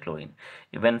unreacted chlorine.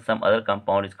 Even some other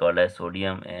compound is called as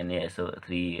sodium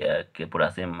NaSO3,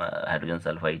 potassium hydrogen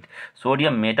sulfide,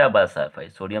 sodium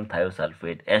metabisulfite, sodium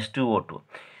thiosulfate, H2O2.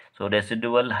 So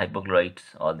residual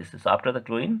hypochlorites, all this is after the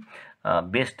chlorine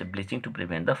based bleaching to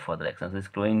prevent the further action. So this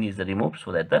chlorine is removed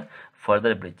so that the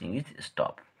further bleaching is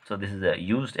stopped. So this is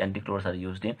used, anti-chlors are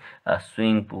used in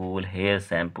swimming pool, hair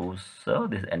shampoos. So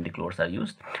these anti-chlors are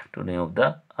used to remove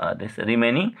the this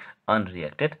remaining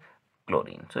unreacted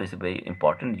chlorine. So it's a very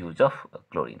important use of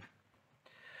chlorine.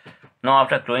 Now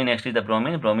after chlorine, next is the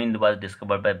bromine. Bromine was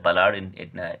discovered by Ballard in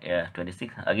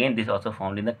 1826. Again, this also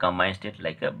found in the combined state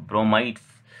like bromides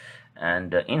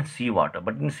and in seawater,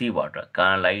 but in seawater,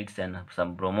 carnelites and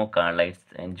some bromocarnelites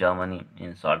in Germany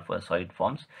in solid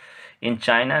forms. In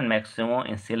China and maximum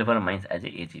in silver mines as a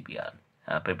AgBr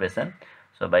preparation.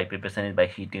 So by preparation is by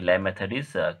heating lab method is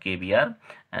KBr,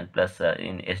 and plus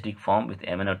in acidic form with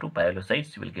MnO2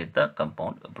 pyrolusite you will get the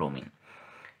compound bromine.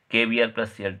 KBr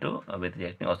plus Cl2 with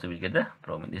reacting also will get the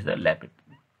bromine. This is the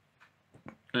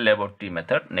laboratory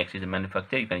method. Next is the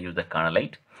manufacture. You can use the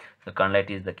carnelite. So carnelite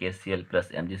is the KCl plus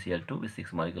MgCl2 with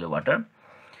 6 molecular water.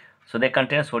 So they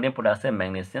contain sodium, potassium,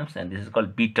 magnesium, and this is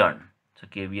called B-turn. So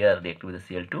KBr react with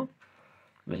the Cl2,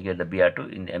 will get the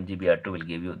Br2. In MgBr2 will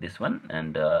give you this one,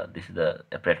 and this is the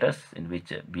apparatus in which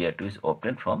Br2 is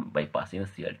obtained from by passing the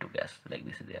Cl2 gas, like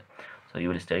this is there. So you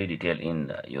will study detail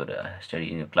in your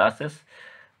classes.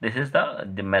 This is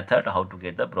the method how to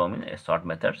get the bromine, short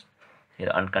methods.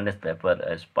 Here uncondensed paper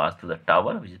is passed through the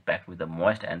tower, which is packed with the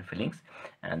moist iron fillings,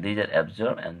 and these are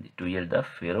absorbed and to yield the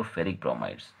ferroferric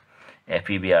bromides.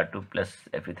 FeBr2 plus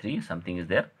Fe3 something is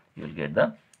there, you will get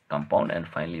the compound, and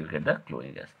finally you will get the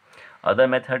chlorine gas. Other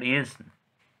method is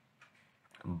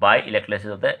by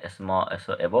electrolysis of the small,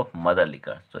 so above mother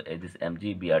liquor. So this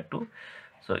MgBr2.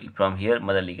 So from here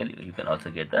mother liquor you can also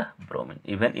get the bromine.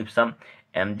 Even if some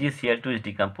MgCl2 is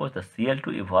decomposed, the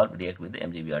Cl2 evolve react with the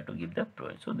MgBr to give the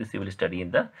bromine. So this you will study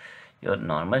in the your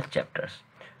normal chapters.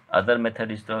 Other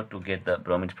method is to get the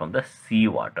bromine from the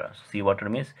seawater. So seawater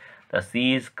means the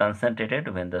sea is concentrated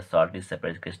when the salt is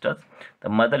separate crystals. The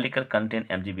mother liquor contain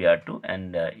MgBr2,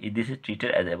 and this is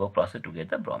treated as above process to get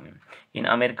the bromine. In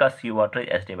America, seawater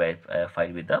is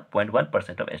acidified with the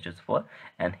 0.1% of H2SO4,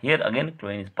 and here again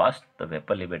chlorine is passed. The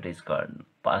vapor liberator is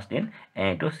passed in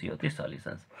Na2CO3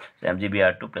 solutions. So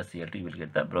MgBr2 plus Cl2 you will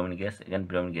get the bromine gas. Again,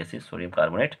 bromine gas is sodium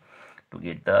carbonate to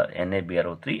get the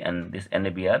NaBrO3, and this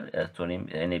NaBr sodium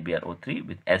NaBrO3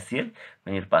 with HCl.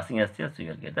 When you're passing HCl, so you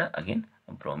will get the again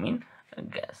bromine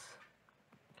gas.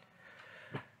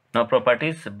 Now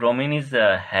properties: bromine is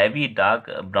a heavy dark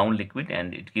brown liquid,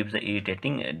 and it gives the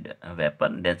irritating vapor.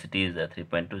 Density is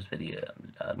 3.2, is very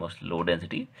almost low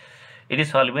density. It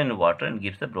is soluble in water and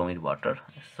gives the bromine water.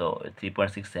 So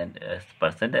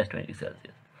 3.6% as 20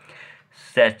 Celsius.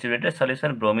 Saturated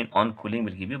solution bromine on cooling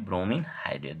will give you bromine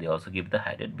hydrate. They also give the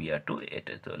hydrate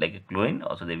Br2. So like a chlorine,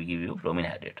 also they will give you bromine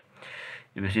hydrate.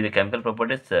 If you see the chemical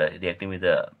properties, reacting with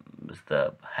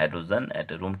the hydrogen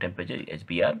at room temperature,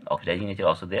 HBr, oxidizing nature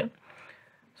also there.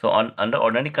 So under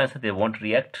ordinary conditions they won't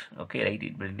react. Okay, right?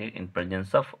 It will react in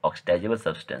presence of oxidizable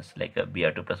substance like a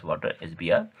Br2 plus water,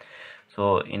 HBr.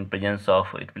 So in presence of,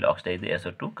 it will oxidize the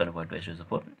SO2, convert to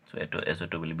H2SO4. So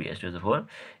SO2 will be H2SO4.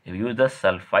 If you use the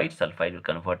sulfide will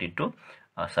convert into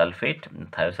sulfate,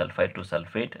 thiosulfide to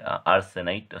sulfate,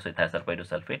 arsenite, so thiosulfide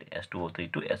to sulfate,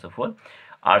 S2O3 to SO4,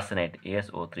 arsenite,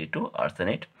 ASO3 to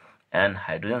arsenate, and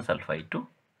hydrogen sulfide to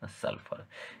sulfur.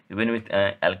 Even with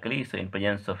alkali, so in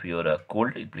presence of your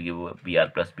cold, it will give you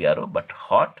Br plus BrO, but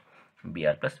hot,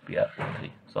 Br plus BrO3.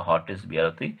 So hot is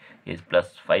BrO3 is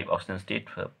plus 5 oxygen state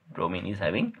bromine is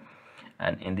having,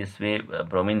 and in this way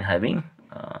bromine having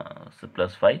so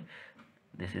plus 5,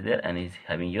 this is there, and is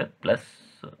having your plus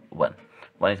 1.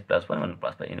 One is plus 1, one is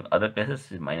plus 5. In other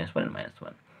cases is minus 1 and minus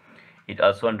 1. It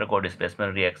also undergo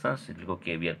displacement reactions. It will go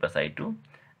KBr plus I2,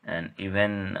 and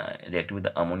even react with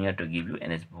the ammonia to give you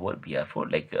NH4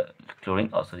 Br4, like chlorine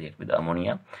also react with the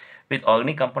ammonia. With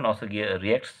organic compound also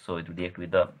reacts, so it will react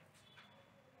with the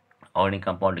organic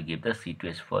compound to give the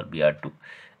C2H4 Br2,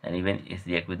 and even is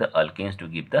react with the alkanes to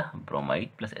give the bromide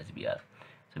plus HBr.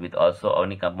 So with also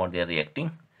organic compound they are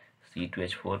reacting,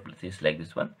 C2H4 plus is like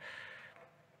this one.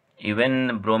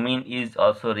 Even bromine is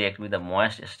also react with the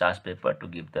moist starch paper to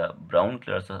give the brown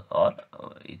colors, or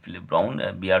it will be brown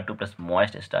Br2 plus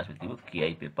moist starch will give you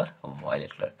Ki paper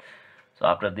violet color. So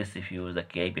after this, if you use the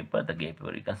Ki paper, the Ki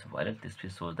paper becomes violet. This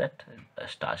shows that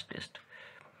starch test.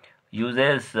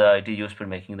 Uses, it is used for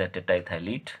making the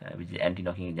tetraethylate, which is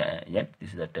anti-knocking agent. This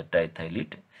is the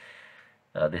tetraethylate.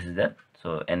 This is the,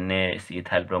 so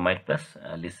NaCethyl bromide plus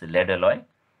this lead alloy.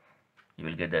 You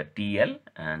will get the TL,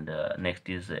 and next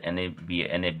is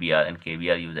NaBr and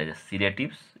KBr used as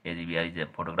sedatives. AgBr is a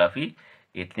photography.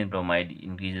 Ethylene bromide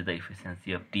increases the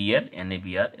efficiency of TL,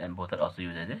 NaBr, and both are also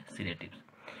used as a sedatives.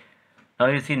 Now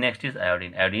you see next is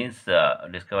iodine. Iodine is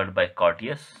discovered by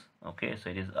Cortius. Okay, so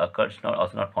it is occurs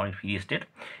also not found in free state.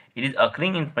 It is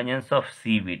occurring in presence of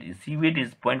seaweed. Seaweed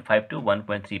is 0.5 to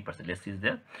 1.3%. Less is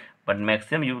there, but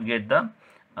maximum you will get the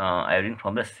iodine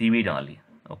from the seaweed only.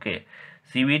 Okay,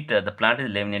 seaweed, the plant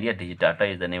is Laminaria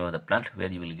digitata is the name of the plant,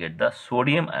 where you will get the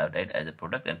sodium iodide as a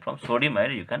product, and from sodium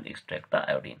iodide you can extract the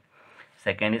iodine.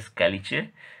 Second is caliche.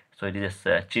 So it is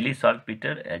a chili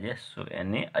saltpeter as a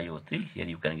NaIO3. Here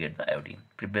you can get the iodine.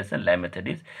 Preparation lab method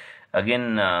is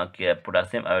again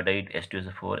potassium iodide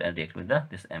H2SO4 and react with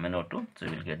this MnO2. So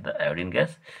you will get the iodine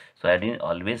gas. So iodine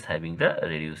always having the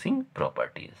reducing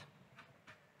properties.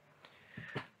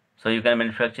 So you can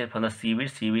manufacture from the seaweed.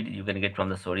 Seaweed you can get from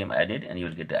the sodium iodide, and you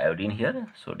will get the iodine here,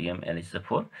 sodium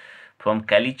NH4. From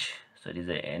caliche, so it is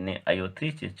a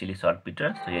NaIO3, chili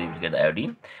saltpeter. So here you will get the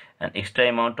iodine, and extra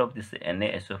amount of this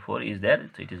NaSO4 is there.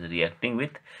 So it is reacting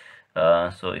with.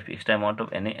 So if extra amount of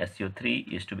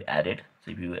NaSO3 is to be added, so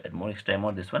if you add more extra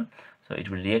amount this one, so it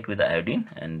will react with the iodine,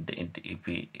 and if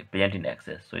we present in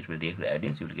excess, so it will react with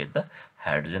iodine. So you will get the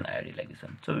hydrogen iodide like this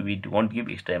one. So we won't give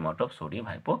extra amount of sodium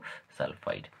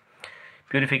hyposulfide.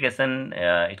 Purification,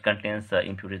 it contains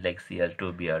impurities like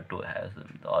Cl2, Br2 has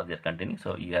all they are containing.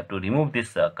 So you have to remove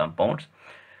these compounds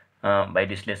by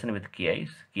distillation with Ki.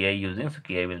 Ki using, so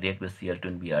Ki will react with Cl2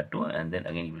 and Br2, and then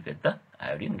again you will get the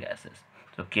iodine gases.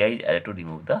 So Ki is added to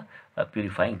remove the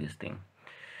purifying this thing.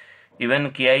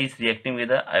 Even Ki is reacting with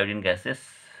the iodine gases.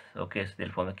 Okay, so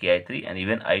they'll form the KI3, and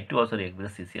even I2 also react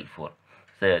with the CCl4.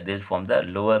 So they'll form the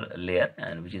lower layer,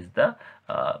 and which is the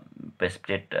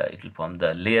precipitate. It will form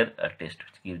the layer test,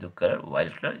 which gives the color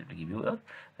violet color. It will give you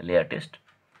a layer test.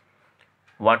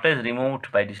 Water is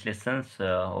removed by distillations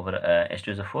over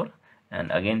H2SO4,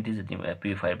 and again it is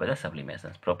purified by the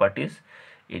sublimations. Properties: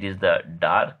 it is the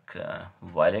dark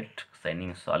violet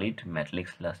shining solid metallic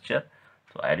luster.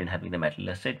 So iodine having the metallic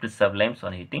luster, it will sublimes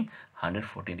on heating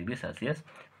 114 degrees Celsius.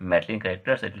 Metallic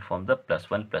characters, it will form the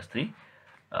 +1 +3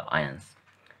 ions.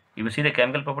 If you see the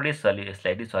chemical properties,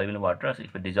 slightly soluble in water, so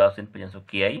if it dissolves in presence of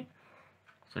Ki,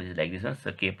 so it is like this one.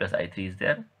 So K plus I3 is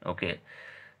there. Okay.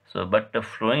 So, but the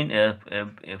fluorine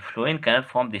cannot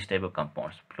form this type of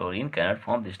compounds. Fluorine cannot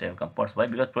form this type of compounds. Why?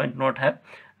 Because fluorine do not have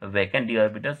vacant d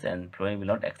orbitals, and fluorine will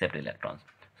not accept electrons.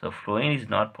 So fluorine is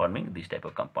not forming this type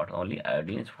of compound. Only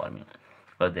iodine is forming,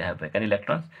 because they have vacant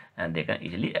electrons and they can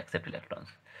easily accept electrons.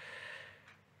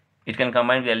 It can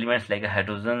combine with elements like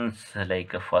hydrogens,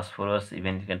 like phosphorus.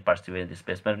 Even it can participate in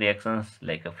displacement reactions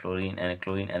like fluorine and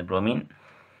chlorine and bromine.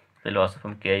 They'll also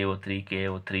from KiO3,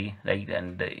 KO3, right?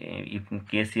 And if in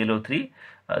KClO3,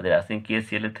 they're asking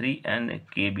KClO3 and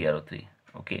KBrO3.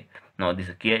 Okay, now this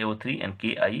is KiO3 and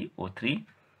KiO3,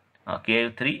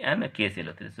 KiO3 and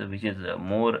KClO3. So which is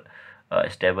more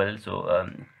stable? So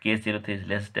KClO3 is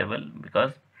less stable,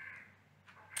 because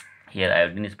here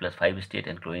iodine is +5 state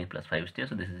and chlorine is +5 state.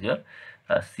 So this is your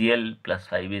Cl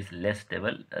 +5 is less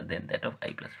stable than that of I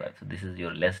 +5. So this is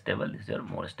your less stable, this is your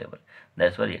more stable.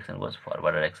 That's why reaction goes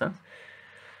forward reactions.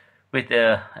 With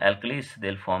alkalis,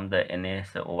 they'll form the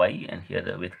NaOI, and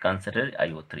here with concentrated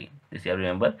IO3. This you have to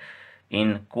remember.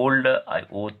 In cold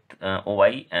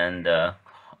OI and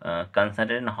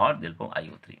concentrated in hot, they'll form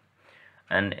IO3.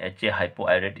 And HA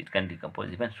hypoiodate, it can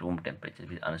decompose even room temperature.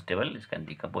 It is unstable, it can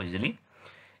decompose easily.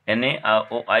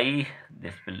 NaOI,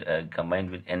 this will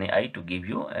combine with NaI to give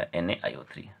you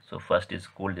NaIO3. So first is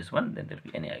cool, this one, then there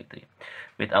will be NaIO3.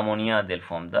 With ammonia, they'll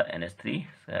form the NH3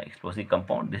 explosive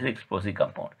compound. This is explosive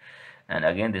compound, and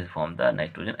again this form the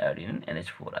nitrogen, iodine, and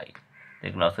NH4I. They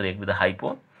can also react with the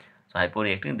hypo. So hypo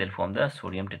reacting, they'll form the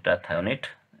sodium tetrathionate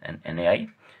and NaI.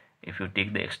 If you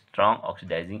take the strong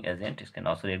oxidizing agent, it can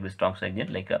also react with strong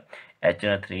agent like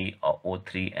HNO3 or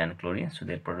O3 and chlorine. So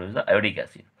they produce the iodic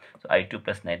acid. So I2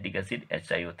 plus nitric acid,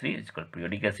 HiO3, is called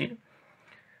periodic acid.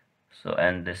 So,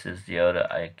 and this is your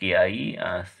KIE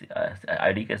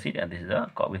iodic acid, and this is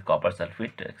a with copper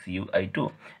sulfate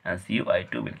CuI2, and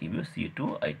CuI2 will give you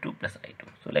Cu2I2 plus I2.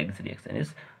 So like this reaction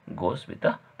is goes with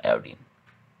the iodine.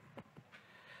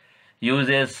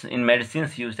 Uses in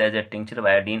medicines, used as a tincture of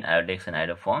iodine, iodex, and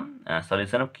iodoform.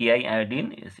 Solution of KI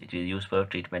iodine is used for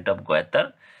treatment of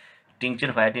goiter. Tincture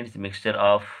of iodine is a mixture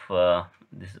of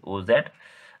this OZ,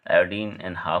 iodine,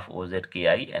 and half OZ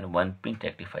KI, and 1 pint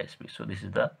rectified speed. So this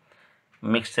is the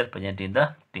mixture present in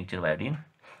the tincture of iodine.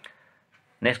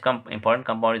 Next important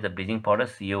compound is the bleaching powder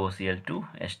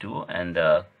CaOCl2 H2O,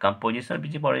 and composition of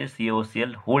bleaching powder is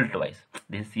CaOCl whole twice.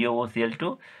 This is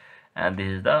CaOCl2, and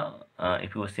this is the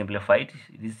if you simplify it,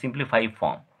 this is simplified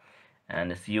form,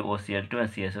 and CaOCl2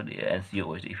 and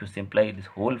CaOH. If you simplify this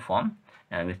whole form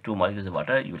and with 2 molecules of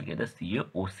water, you will get the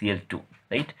CaOCl2,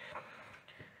 right?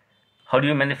 How do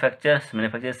you manufacture?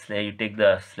 You take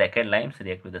the slaked limes,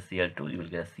 react with the Cl2, you will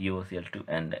get a CaOCl2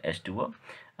 and H2O,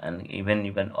 and even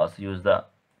you can also use the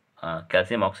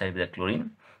calcium oxide with the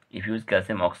chlorine. If you use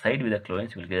calcium oxide with the chlorine,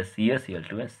 you will get a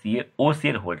CaCl2 and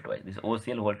CaOCl whole twice. This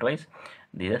OCl whole twice,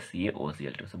 this is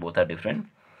CaOCl2. So both are different.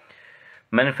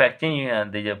 Manufacturing,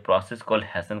 there is a process called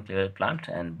Hassen-Clever plant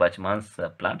and Bachmann's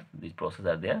plant. These processes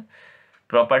are there.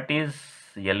 Properties: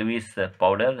 yellowish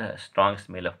powder, strong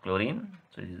smell of chlorine.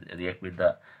 So it react with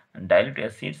the dilute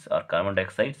acids or carbon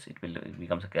dioxides. It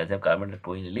becomes a calcium carbonate,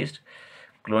 chlorine released.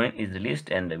 Chlorine is released,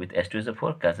 and with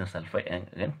H2SO4, calcium sulfide, and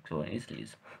again chlorine is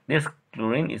released. This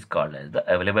chlorine is called as the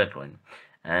available chlorine,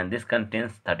 and this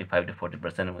contains 35 to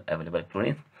 40% available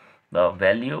chlorine, the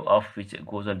value of which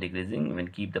goes on decreasing when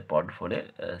keep the powder for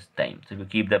a time. So if you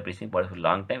keep the bleaching powder for a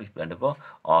long time, if you undergo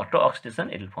auto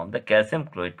oxidation, it will form the calcium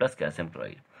chloride plus calcium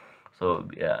chloride. So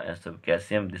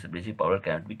calcium, this bleaching powder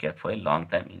cannot be kept for a long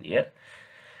time in air.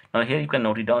 Now here you can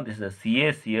note it down. This is a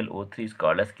CaClO3 is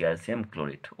called as calcium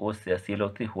chlorate,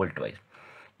 ClO3 whole twice.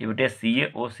 If you take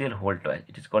CaOCl whole twice,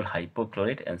 it is called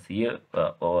hypochlorite, and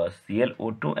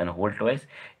ClO2 and whole twice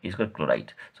is called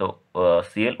chlorite. So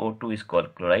ClO2 is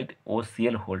called chlorite,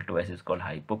 OCl whole twice is called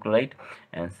hypochlorite,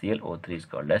 and ClO3 is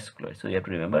called as chlorite. So you have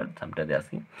to remember, sometimes they are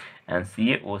asking, and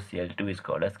CaOCl2 is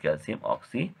called as calcium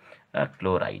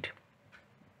oxychloride.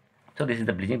 So this is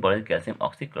the bleaching powder, calcium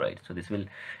oxychloride. So this will,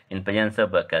 in presence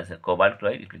of calcium cobalt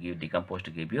chloride, it will give decomposed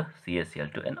to give you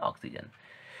CaCl2 and oxygen.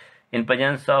 In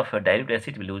presence of dilute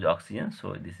acid, we lose oxygen.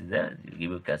 So this is the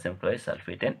give you calcium chloride,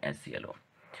 sulfate, and HClO.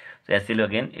 So HClO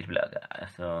again, it will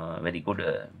so very good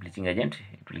bleaching agent.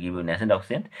 It will give you nascent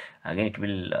oxygen. Again, it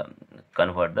will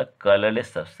convert the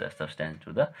colorless substance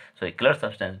to the color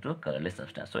substance to colorless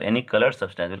substance. So any colored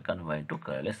substance will convert into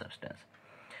colorless substance.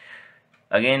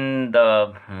 Again,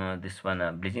 the this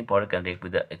one bleaching powder can react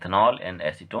with the ethanol and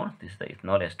acetone. This is the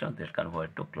ethanol acetone. They will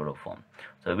convert to chloroform.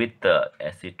 So with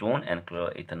acetone and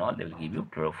ethanol, they will give you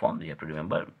chloroform. You have to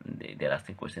remember they are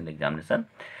asking question in the examination.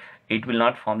 It will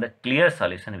not form the clear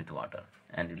solution with water,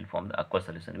 and it will form the aqueous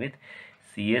solution with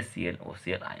CaCl,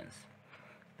 OCl ions.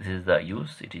 This is the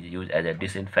use. It is used as a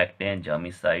disinfectant,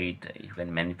 germicide. You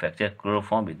can manufacture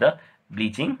chloroform with the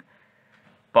bleaching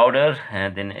powder,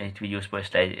 and then it will be used for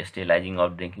sterilizing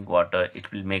of drinking water. It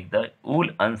will make the wool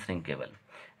unshrinkable,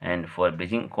 and for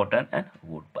bleaching cotton and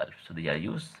wood pulp. So they are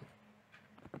used.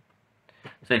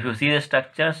 So if you see the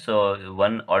structure, so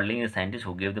one Orling is scientist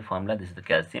who gave the formula. This is the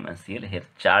calcium and Cl. Here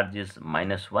charge is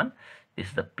 -1. This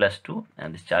is the +2,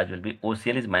 and this charge will be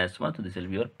OCl is -1. So this will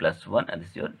be your +1, and this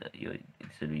is your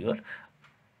this will be your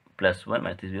 +1,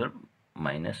 and this is your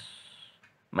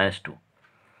 -2.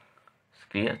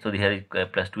 Clear? So here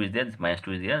 +2 is there, this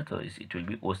 -2 is here, so it will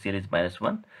be OCl is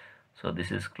 -1. So this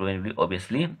is chlorine will be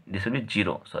obviously this will be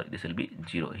 0. Sorry, this will be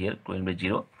 0. Here chlorine will be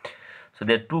 0. So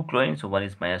there are two chlorines, so one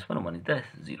is -1, one is the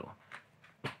 0.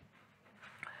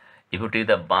 If you take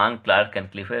the Barn-Clark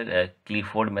and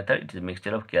Clifford method, it is a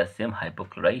mixture of calcium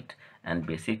hypochlorite and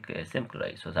basic calcium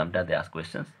chloride. So sometimes they ask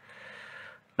questions.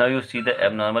 Now you see the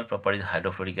abnormal properties of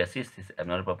hydrofluoric acid. This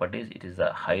abnormal properties, it is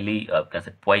a highly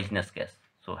poisonous gas.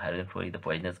 So hydrogen fluoride is the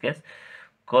poisonous gas.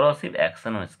 Corrosive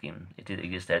action on skin. It is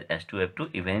exists as H2F2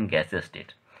 even in gaseous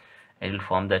state. It will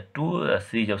form the two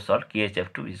series of salt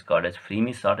KHF2, which is called as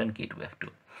Freemy salt, and K2F2.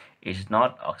 It is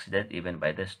not oxidized even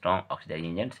by the strong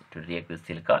oxidizing agents. It will react with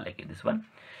silica like this one.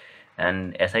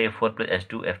 And SiO4 plus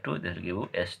H2F2, this will give you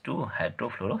H2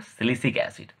 hydrofluorosilicic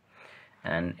acid.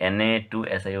 And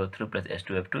Na2SiO3 plus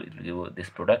H2F2, it will give you this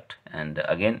product. And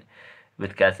again,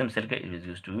 with calcium silicate, it is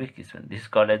used to make this one. This is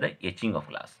called as the etching of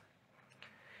glass.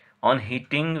 On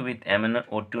heating with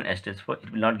MnO2 and H2SO4,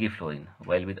 it will not give fluorine,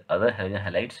 while with other halogen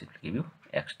halides, it will give you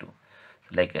X2.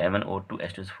 Like MnO2,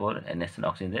 H2SO4, and nascent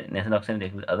oxygen. Nascent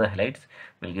oxygen with other halides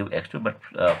will give X2, but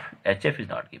HF is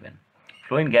not given.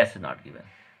 Fluorine gas is not given.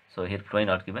 So here fluorine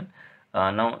not given.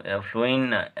 Now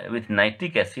fluorine with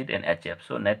nitric acid and HF.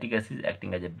 So nitric acid is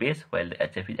acting as a base, while the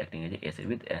HF is acting as a acid.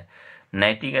 With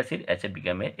nitric acid, HF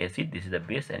become a acid. This is the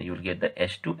base, and you will get the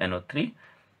H2NO3.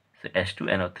 So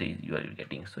H2NO3 you are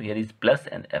getting. So here is plus,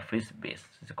 and F is base.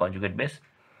 It's a conjugate base.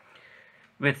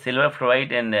 With silver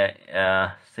fluoride and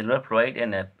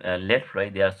lead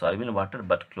fluoride, they are soluble in water,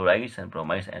 but chlorides and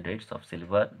bromides and rates of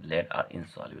silver, lead are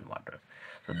insoluble in water.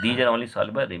 So these are only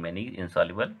soluble, remaining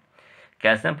insoluble.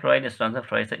 Calcium fluoride and strontium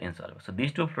fluorides are insoluble. So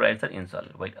these two fluorides are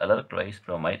insoluble, while other chlorides,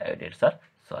 bromide, iodates are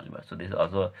soluble. So this is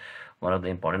also one of the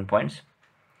important points.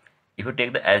 If you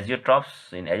take the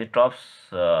azeotrophs, in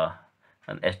azeotrophs,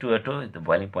 and H2O2, the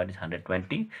boiling point is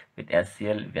 120. With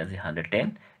HCl, you can see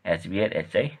 110. HBr,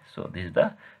 HI. So this is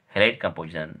the halide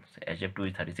composition. So HF2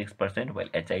 is 36%, while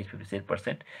HI is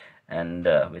 56%, and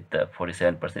with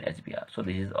 47% HBr. So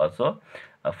this is also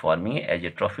forming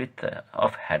azeotroph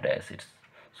of hydroacids.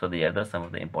 So these are some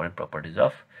of the important properties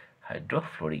of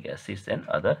hydrofluoric acids and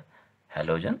other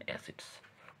halogen acids.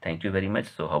 Thank you very much.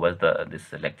 So how was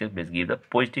this lecture? Please give the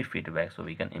positive feedback so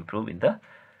we can improve in the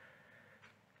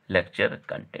lecture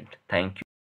content. Thank you.